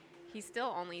on, he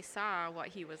still only saw what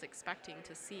he was expecting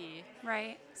to see.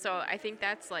 Right. So I think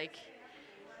that's like,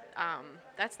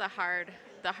 that's the hard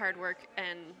work,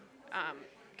 and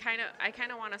I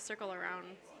kind of want to circle around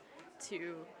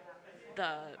to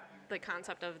the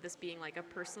concept of this being like a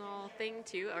personal thing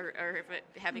too, or if it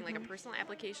having like a personal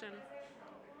application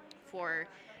for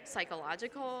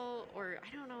psychological, or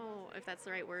I don't know if that's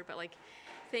the right word, but like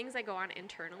things that go on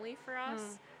internally for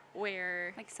us,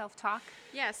 where Like self-talk.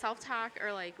 yeah, self-talk,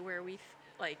 or like where we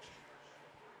like,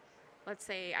 let's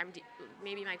say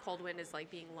maybe my cold wind is like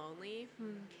being lonely,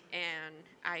 and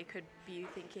I could be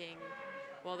thinking,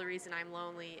 well, the reason I'm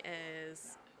lonely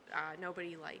is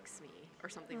nobody likes me, or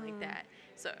something like that.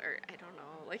 So, or I don't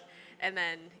know, like, and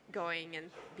then going and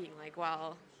being like,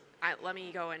 well, let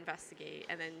me go investigate,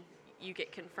 and then you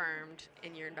get confirmed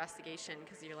in your investigation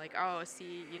because you're like, oh,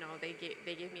 see, you know, they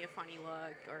gave me a funny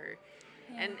look, or,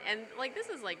 and like, this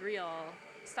is like real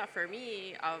stuff for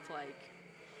me of like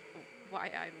why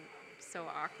I'm so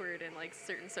awkward in like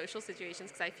certain social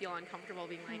situations, because I feel uncomfortable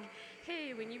being like,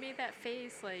 hey, when you made that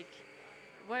face, like,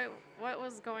 what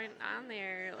was going on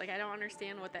there? Like, I don't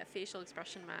understand what that facial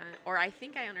expression meant, or I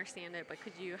think I understand it, but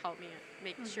could you help me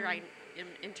make sure I am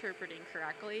interpreting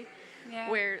correctly?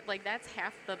 Yeah. Where, like, that's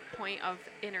half the point of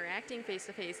interacting face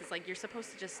to face, is like you're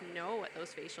supposed to just know what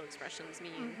those facial expressions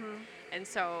mean. And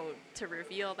so to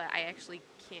reveal that I actually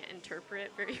can't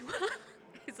interpret very well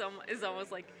is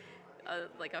almost like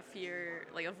a fear,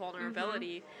 like a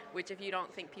vulnerability, which if you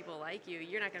don't think people like you,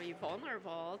 you're not going to be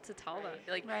vulnerable to tell them.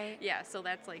 Like, Right. yeah, so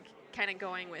that's like kind of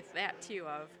going with that too,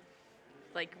 of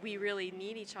like, we really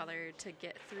need each other to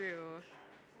get through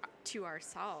to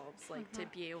ourselves, like to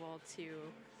be able to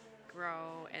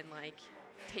grow and like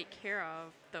take care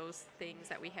of those things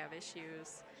that we have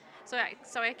issues. So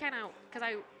I kind of, because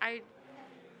I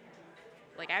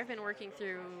like, I've been working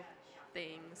through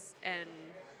things, and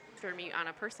for me on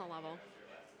a personal level.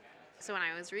 So when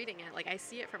I was reading it, like, I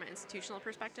see it from an institutional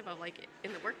perspective of like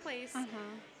in the workplace,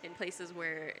 in places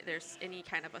where there's any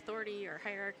kind of authority or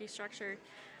hierarchy structure,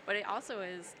 but it also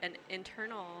is an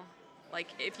internal, like,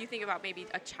 if you think about maybe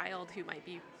a child who might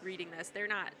be reading this, they're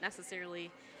not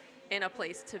necessarily in a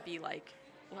place to be like,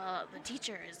 well, the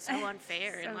teacher is so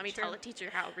unfair, and let me tell the teacher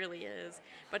how it really is.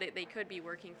 But they could be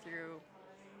working through,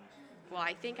 well,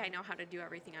 I think I know how to do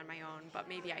everything on my own, but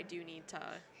maybe I do need to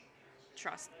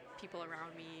trust people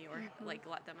around me, or like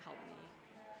let them help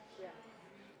me.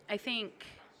 I think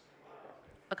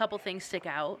a couple things stick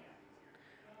out.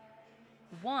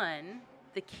 One,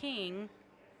 the king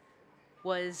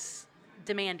was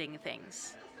demanding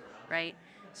things, right?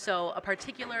 So a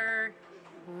particular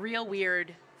real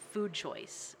weird food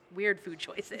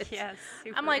choices. Yes.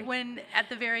 I'm like, when at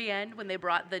the very end, when they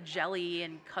brought the jelly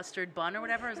and custard bun or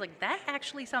whatever, I was like, that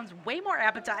actually sounds way more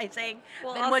appetizing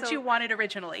than what also, you wanted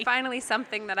originally. finally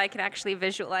something that I can actually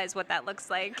visualize what that looks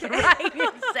like. Right,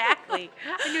 exactly.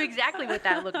 I knew exactly what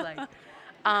that looked like.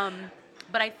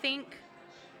 But I think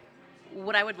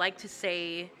what I would like to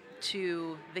say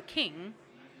to the king,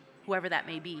 whoever that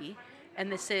may be,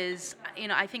 and this is,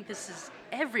 I think this is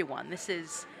everyone. This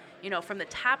is, from the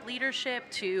top leadership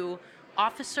to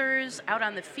officers out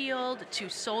on the field, to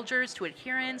soldiers, to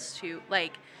adherents, to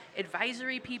like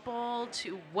advisory people,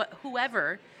 to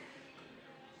whoever.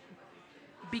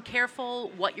 Be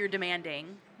careful what you're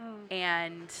demanding,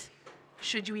 and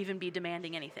should you even be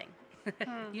demanding anything,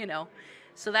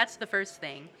 So that's the first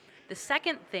thing. The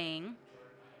second thing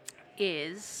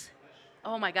is,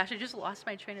 oh my gosh, I just lost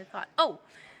my train of thought. Oh,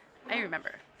 I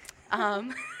remember.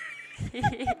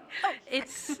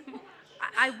 It's,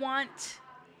 I want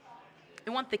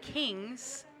the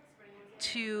kings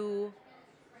to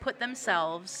put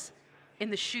themselves in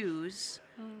the shoes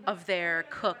of their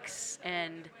cooks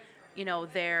and,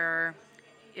 their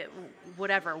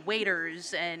whatever,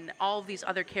 waiters and all of these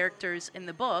other characters in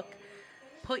the book.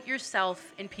 Put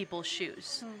yourself in people's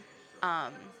shoes.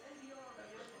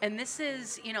 And this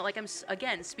is, like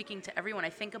again speaking to everyone. I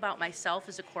think about myself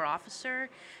as a corps officer.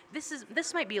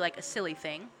 This might be like a silly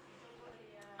thing.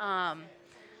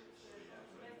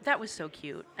 That was so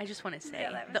cute. I just want to say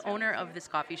the owner of this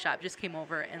coffee shop just came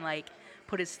over and like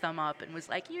put his thumb up and was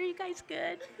like, "Are you guys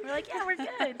good?" We're like, "Yeah, we're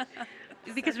good,"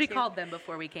 because we called them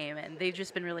before we came, and they've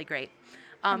just been really great.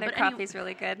 And their coffee's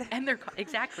really good. And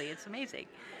exactly, it's amazing.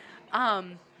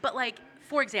 But like,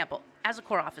 for example, as a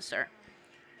corps officer,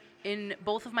 in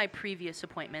both of my previous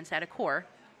appointments at a corps,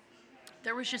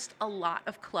 there was just a lot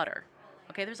of clutter.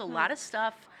 Okay, there's a lot of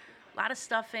stuff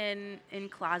in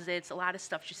closets, a lot of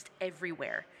stuff just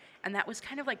everywhere. And that was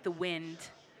kind of like the wind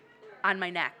on my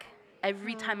neck.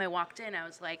 Every time I walked in, I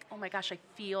was like, oh my gosh, I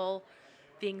feel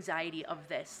the anxiety of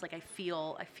this. Like I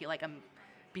feel like I'm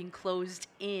being closed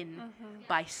in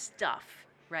by stuff,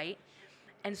 right?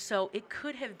 And so it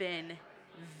could have been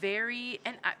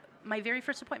my very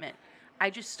first appointment, I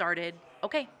just started,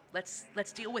 okay, let's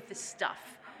deal with this stuff,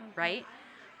 right?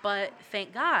 But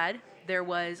thank God there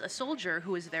was a soldier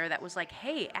who was there that was like,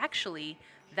 hey, actually,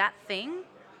 that thing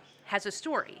has a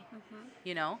story,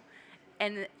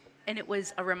 And it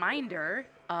was a reminder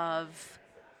of,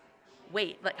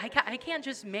 wait, like I can't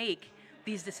just make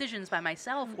these decisions by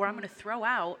myself or I'm going to throw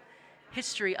out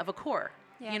history of a corps.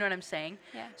 Yeah. You know what I'm saying?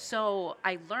 Yeah. So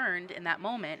I learned in that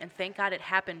moment, and thank God it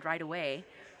happened right away,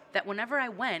 that whenever I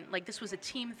went, like this was a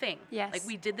team thing. Yes. Like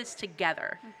we did this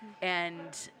together.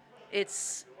 And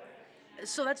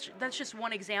so that's just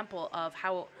one example of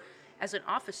how, as an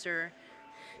officer,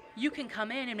 you can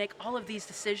come in and make all of these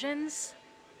decisions,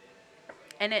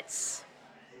 and it's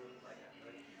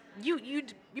you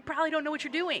probably don't know what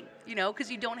you're doing, because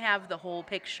you don't have the whole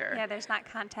picture. Yeah, there's not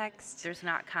context.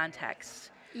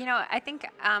 I think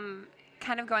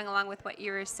kind of going along with what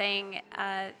you were saying,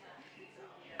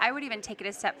 I would even take it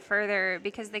a step further,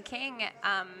 because the king,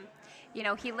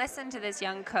 he listened to this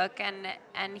young cook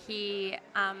and he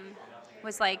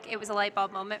was like, it was a light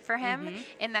bulb moment for him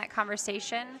in that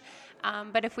conversation.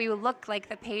 But if we look like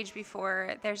the page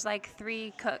before, there's like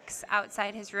 3 cooks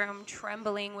outside his room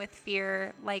trembling with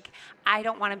fear. Like, I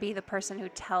don't want to be the person who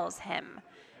tells him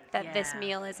that this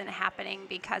meal isn't happening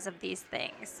because of these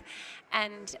things.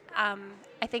 And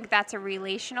I think that's a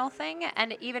relational thing.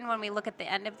 And even when we look at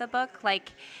the end of the book,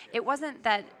 like, it wasn't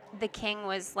that the king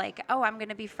was like, oh, I'm going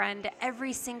to befriend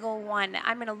every single one.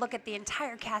 I'm going to look at the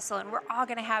entire castle and we're all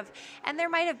going to have, and there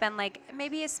might have been like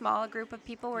maybe a small group of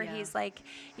people where he's like,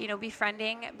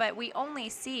 befriending, but we only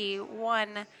see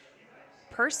one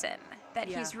person that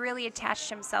he's really attached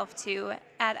himself to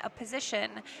at a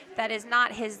position that is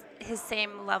not his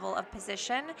same level of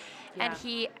position. And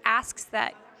he asks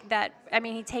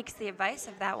he takes the advice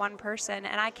of that one person.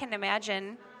 And I can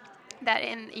imagine that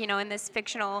in this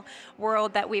fictional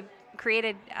world that we've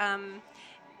created,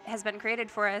 has been created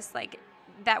for us, like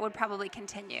that would probably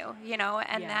continue,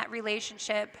 and that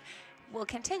relationship will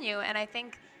continue. And I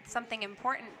think something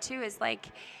important too is like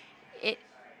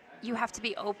you have to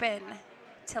be open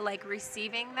to like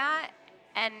receiving that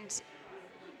and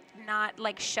not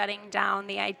like shutting down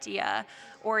the idea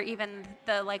or even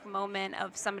the like moment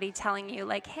of somebody telling you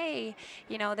like, hey,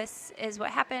 this is what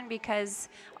happened because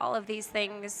all of these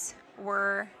things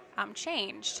were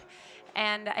changed.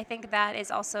 And I think that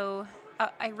is also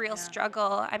a real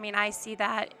struggle. I mean, I see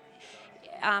that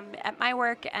at my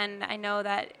work, and I know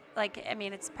that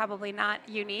it's probably not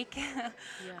unique,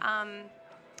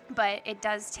 but it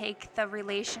does take the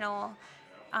relational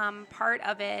part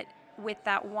of it with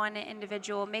that one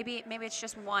individual. Maybe it's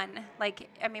just one.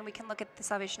 We can look at the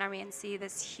Salvation Army and see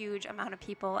this huge amount of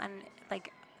people, and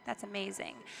that's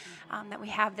amazing that we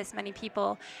have this many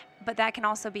people. But that can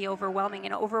also be overwhelming,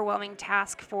 an overwhelming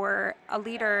task for a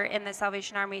leader in the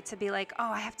Salvation Army to be like,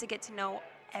 oh, I have to get to know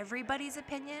everybody's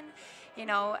opinion,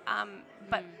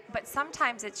 but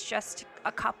sometimes it's just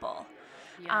a couple.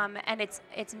 And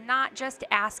it's not just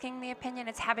asking the opinion,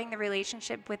 it's having the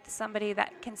relationship with somebody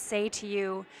that can say to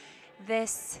you,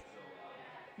 this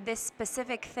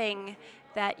specific thing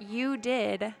that you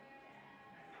did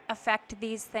affect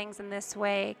these things in this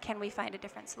way. Can we find a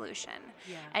different solution?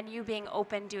 Yeah. And you being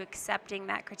open to accepting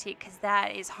that critique, because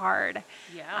that is hard.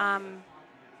 Yeah.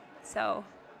 So.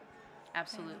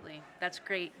 Absolutely. That's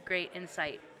great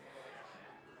insight.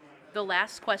 The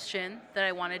last question that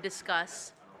I want to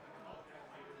discuss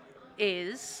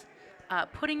is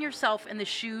putting yourself in the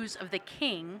shoes of the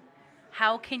king.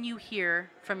 How can you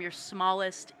hear from your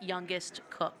smallest, youngest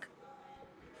cook?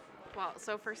 Well,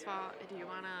 so first of all, do you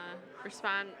want to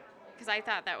respond? Because I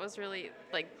thought that was really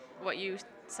like what you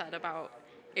said about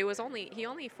he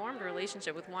only formed a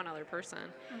relationship with one other person.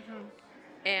 Mm-hmm.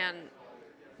 And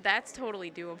that's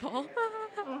totally doable.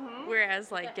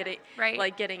 Whereas like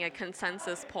Right. getting a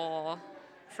consensus poll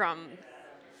from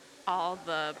all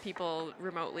the people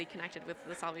remotely connected with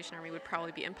the Salvation Army would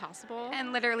probably be impossible.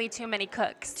 And literally too many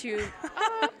cooks. LOL.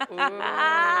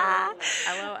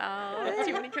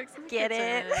 Too many cooks in the Get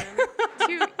it?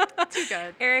 kitchen. Too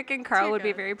good. Eric and Carl Too would be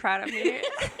good. very proud of me.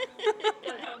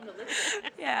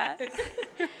 Yeah.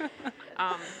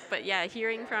 But yeah,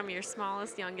 hearing from your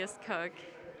smallest, youngest cook,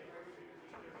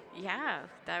 yeah,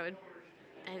 that would.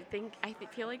 I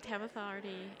feel like Tabatha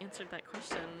already answered that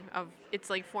question. Of it's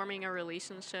like forming a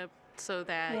relationship so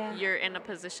that Yeah. you're in a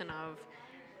position of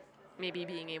maybe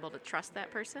being able to trust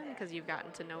that person because you've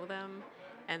gotten to know them,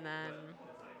 and then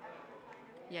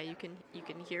yeah, you can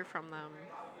hear from them.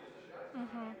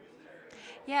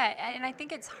 Yeah, and I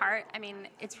think it's hard. I mean,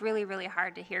 it's really, really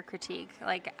hard to hear critique.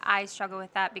 Like, I struggle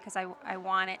with that because I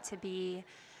want it to be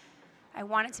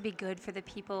good for the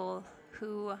people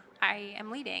who I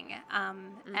am leading.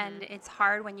 And it's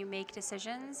hard when you make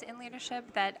decisions in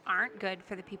leadership that aren't good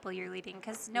for the people you're leading,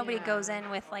 because nobody goes in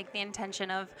with like the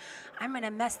intention of, I'm going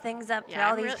to mess things up for Yeah,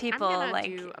 all I'm these I'm people. gonna Like,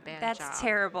 do a bad that's job.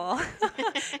 terrible.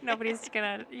 Nobody's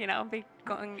going to, be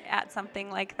going at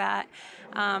something like that.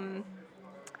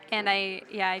 And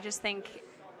I just think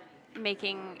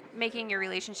making your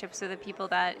relationships with the people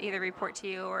that either report to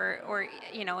you or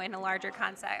in a larger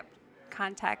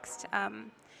context,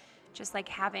 just like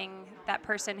having that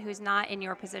person who's not in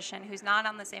your position, who's not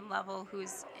on the same level,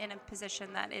 who's in a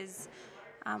position that is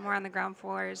more on the ground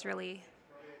floor, is really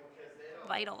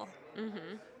vital.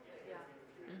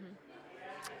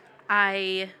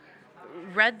 I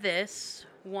read this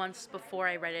once before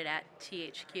I read it at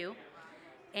THQ,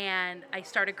 and I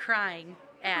started crying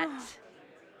at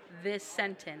this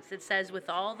sentence. It says, with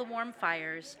all the warm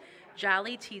fires,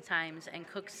 jolly tea times, and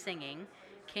cooks singing,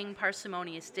 King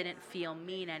Parsimonius didn't feel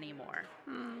mean anymore.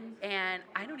 And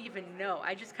I don't even know.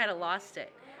 I just kind of lost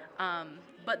it.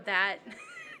 But that...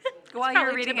 While you were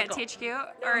probably reading typical. at THQ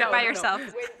or No, by no, no. yourself?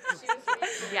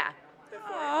 Yeah.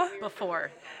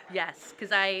 Before. Yes.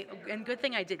 And good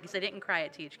thing I did, because I didn't cry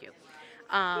at THQ.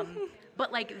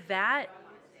 But like that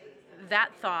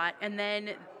thought, and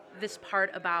then this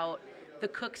part about the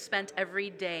cook spent every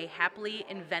day happily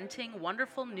inventing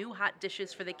wonderful new hot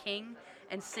dishes for the king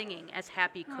and singing as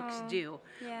happy cooks do.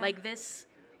 Yeah. Like this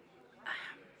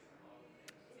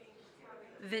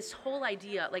whole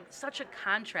idea, like such a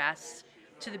contrast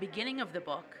to the beginning of the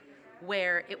book,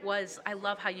 where it was, I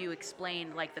love how you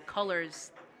explained like the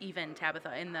colors, even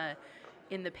Tabatha,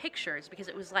 in the pictures, because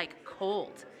it was like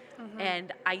cold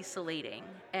and isolating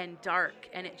and dark,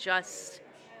 and it just,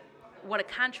 what a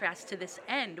contrast to this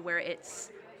end where it's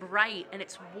bright and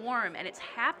it's warm and it's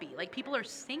happy. Like people are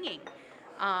singing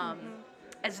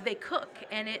as they cook,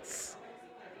 and it's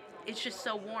just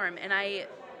so warm. And I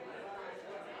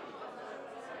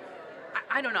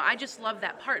don't know, I just love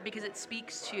that part because it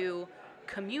speaks to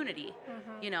community,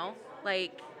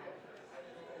 like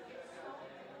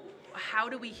how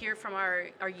do we hear from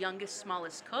our youngest,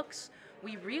 smallest cooks?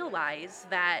 We realize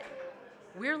that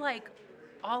we're like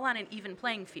all on an even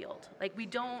playing field. Like we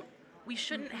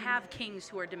shouldn't have kings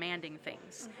who are demanding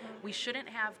things. We shouldn't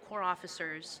have corps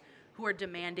officers who are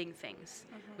demanding things.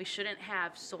 We shouldn't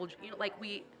have soldiers,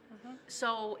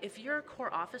 so if you're a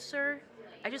corps officer,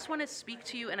 I just want to speak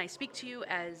to you, and I speak to you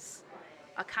as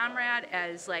a comrade,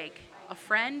 as like a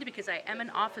friend, because I am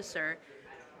an officer.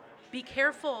 Be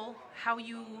careful how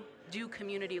you do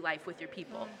community life with your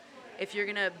people. If you're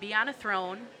going to be on a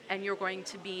throne and you're going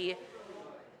to be,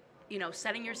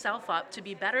 setting yourself up to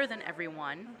be better than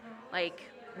everyone, like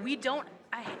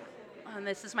and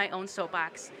this is my own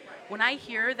soapbox. When I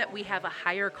hear that we have a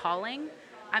higher calling,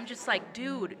 I'm just like,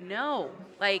 dude, no.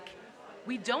 Like,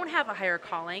 we don't have a higher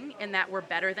calling in that we're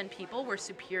better than people, we're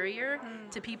superior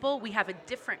to people. We have a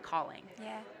different calling.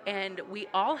 Yeah. And we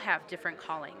all have different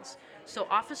callings. So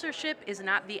officership is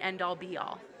not the end all be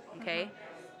all, okay?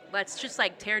 Let's just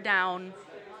like tear down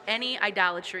any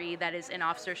idolatry that is in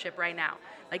officership right now.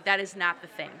 Like that is not the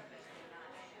thing.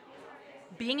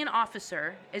 Being an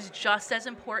officer is just as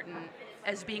important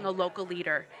as being a local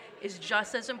leader, is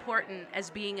just as important as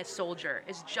being a soldier,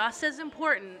 is just as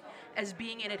important as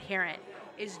being an adherent,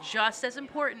 is just as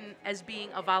important as being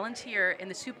a volunteer in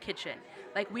the soup kitchen.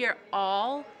 Like we are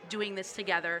all doing this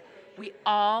together. We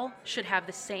all should have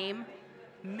the same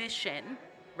mission,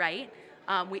 right?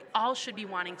 We all should be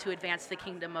wanting to advance the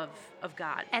kingdom of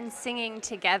God. And singing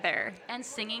together. And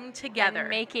singing together. And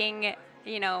making,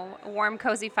 warm,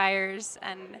 cozy fires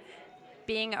and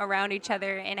being around each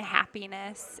other in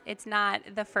happiness. It's not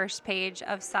the first page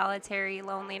of solitary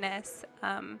loneliness.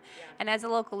 And as a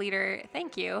local leader,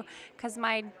 thank you, because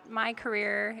my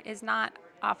career is not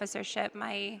officership.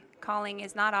 My calling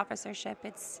is not officership.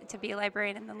 It's to be a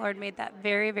librarian, and the Lord made that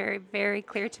very, very, very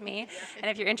clear to me. And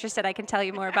if you're interested, I can tell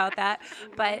you more about that.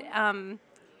 But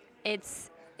it's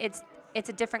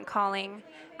a different calling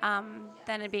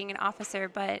than being an officer,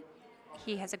 but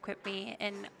He has equipped me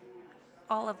in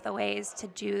all of the ways to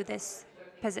do this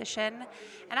position.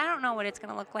 And I don't know what it's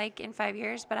going to look like in 5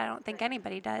 years, but I don't think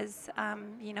anybody does.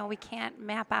 We can't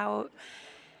map out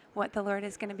what the Lord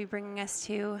is going to be bringing us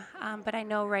to, but I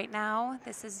know right now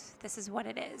this is what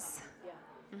it is.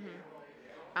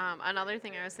 Another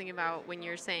thing I was thinking about when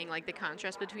you're saying like the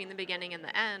contrast between the beginning and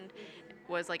the end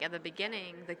was like at the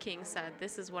beginning the king said,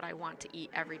 "This is what I want to eat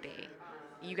every day.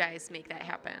 You guys make that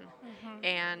happen."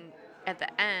 And at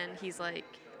the end he's like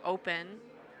open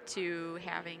to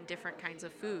having different kinds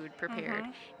of food prepared,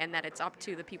 and that it's up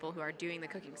to the people who are doing the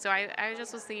cooking. So I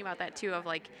just was thinking about that too, of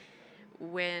like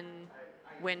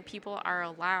when people are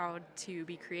allowed to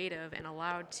be creative and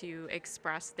allowed to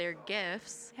express their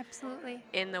gifts Absolutely.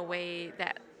 in the way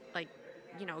that, like,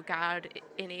 God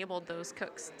enabled those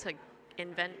cooks to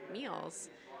invent meals.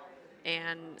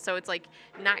 And so it's like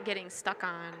not getting stuck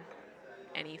on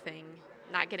anything,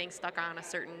 not getting stuck on a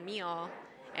certain meal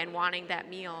and wanting that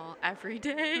meal every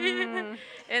day.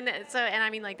 And I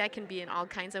mean, like, that can be in all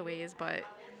kinds of ways, but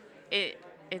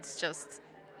it's just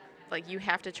like you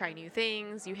have to try new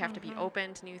things, you have to be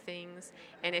open to new things,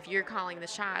 and if you're calling the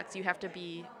shots, you have to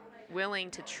be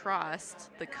willing to trust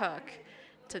the cook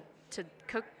to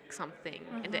cook something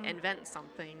and to invent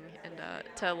something and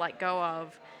to let go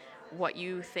of what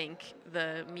you think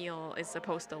the meal is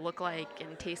supposed to look like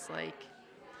and taste like.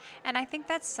 And I think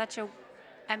that's such an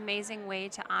amazing way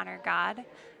to honor God,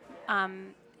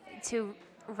 to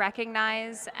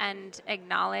recognize and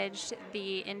acknowledge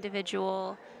the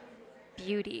individual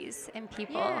beauties in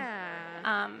people,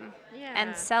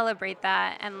 and celebrate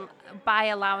that, and by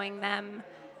allowing them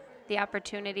the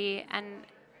opportunity, and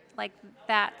like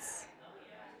that's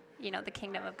the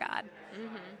kingdom of God.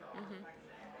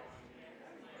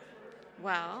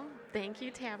 Well, thank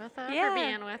you, Tabatha, for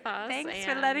being with us. Thanks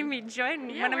for letting me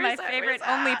join one of my favorite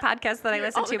only podcasts that I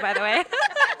listen to, by the way.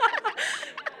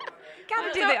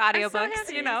 Gotta do the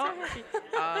audiobooks,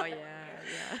 Oh, yeah.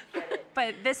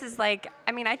 But this is like,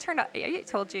 I mean, I turned off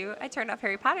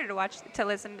Harry Potter to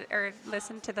listen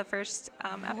to the first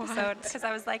episode, because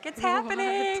I was like, it's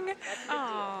happening.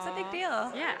 Oh, it's a big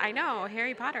deal. Yeah, I know.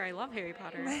 Harry Potter. I love Harry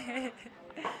Potter.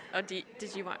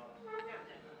 Did you want?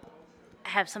 I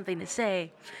have something to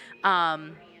say.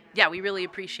 We really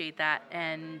appreciate that.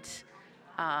 And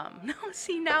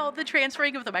now the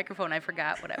transferring of the microphone, I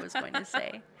forgot what I was going to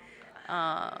say.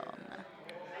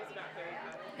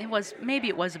 It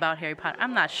was about Harry Potter.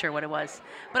 I'm not sure what it was,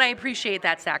 but I appreciate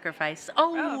that sacrifice.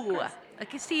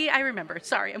 Okay, see, I remember.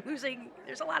 Sorry, I'm losing.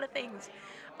 There's a lot of things.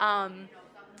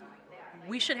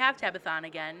 We should have Tabatha on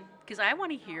again, because I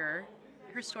want to hear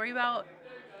her story about,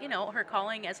 her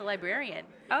calling as a librarian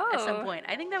at some point.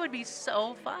 I think that would be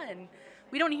so fun.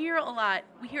 We don't hear a lot.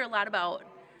 We hear a lot about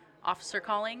officer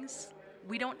callings.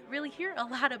 We don't really hear a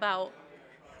lot about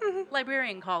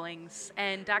librarian callings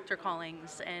and doctor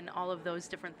callings and all of those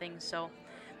different things. So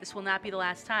this will not be the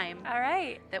last time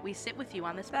that we sit with you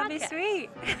on this podcast. That'd be sweet.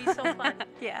 It'd be so fun.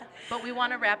 Yeah. But we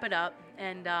want to wrap it up,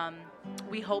 and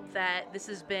we hope that this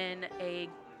has been a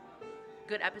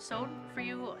good episode for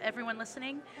you, everyone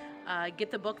listening.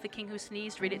 Get the book, The King Who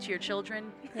Sneezed. Read it to your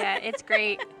children. Yeah, it's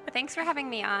great. Thanks for having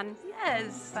me on.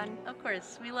 Yes. Fun. Of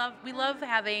course. We love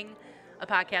having a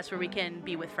podcast where we can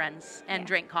be with friends and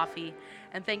drink coffee.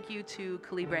 And thank you to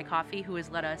Calibre Coffee, who has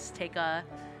let us take a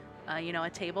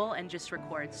table and just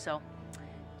record. So,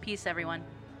 peace, everyone.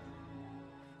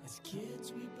 As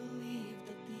kids, we believed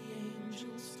that the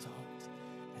angels talked.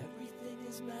 Everything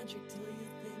is magic till you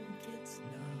think it's not.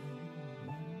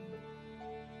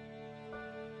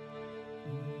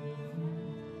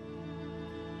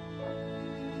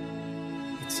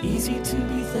 It's easy to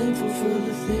be thankful for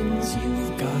the things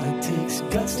you've got. It takes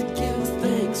guts to give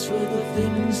thanks for the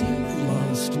things you've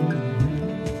lost.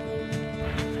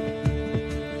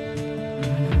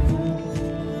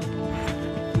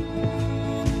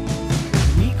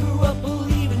 We grew up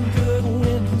believing good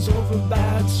wins over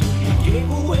bad, so you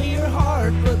gave away your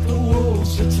heart, but the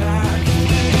wolves attacked.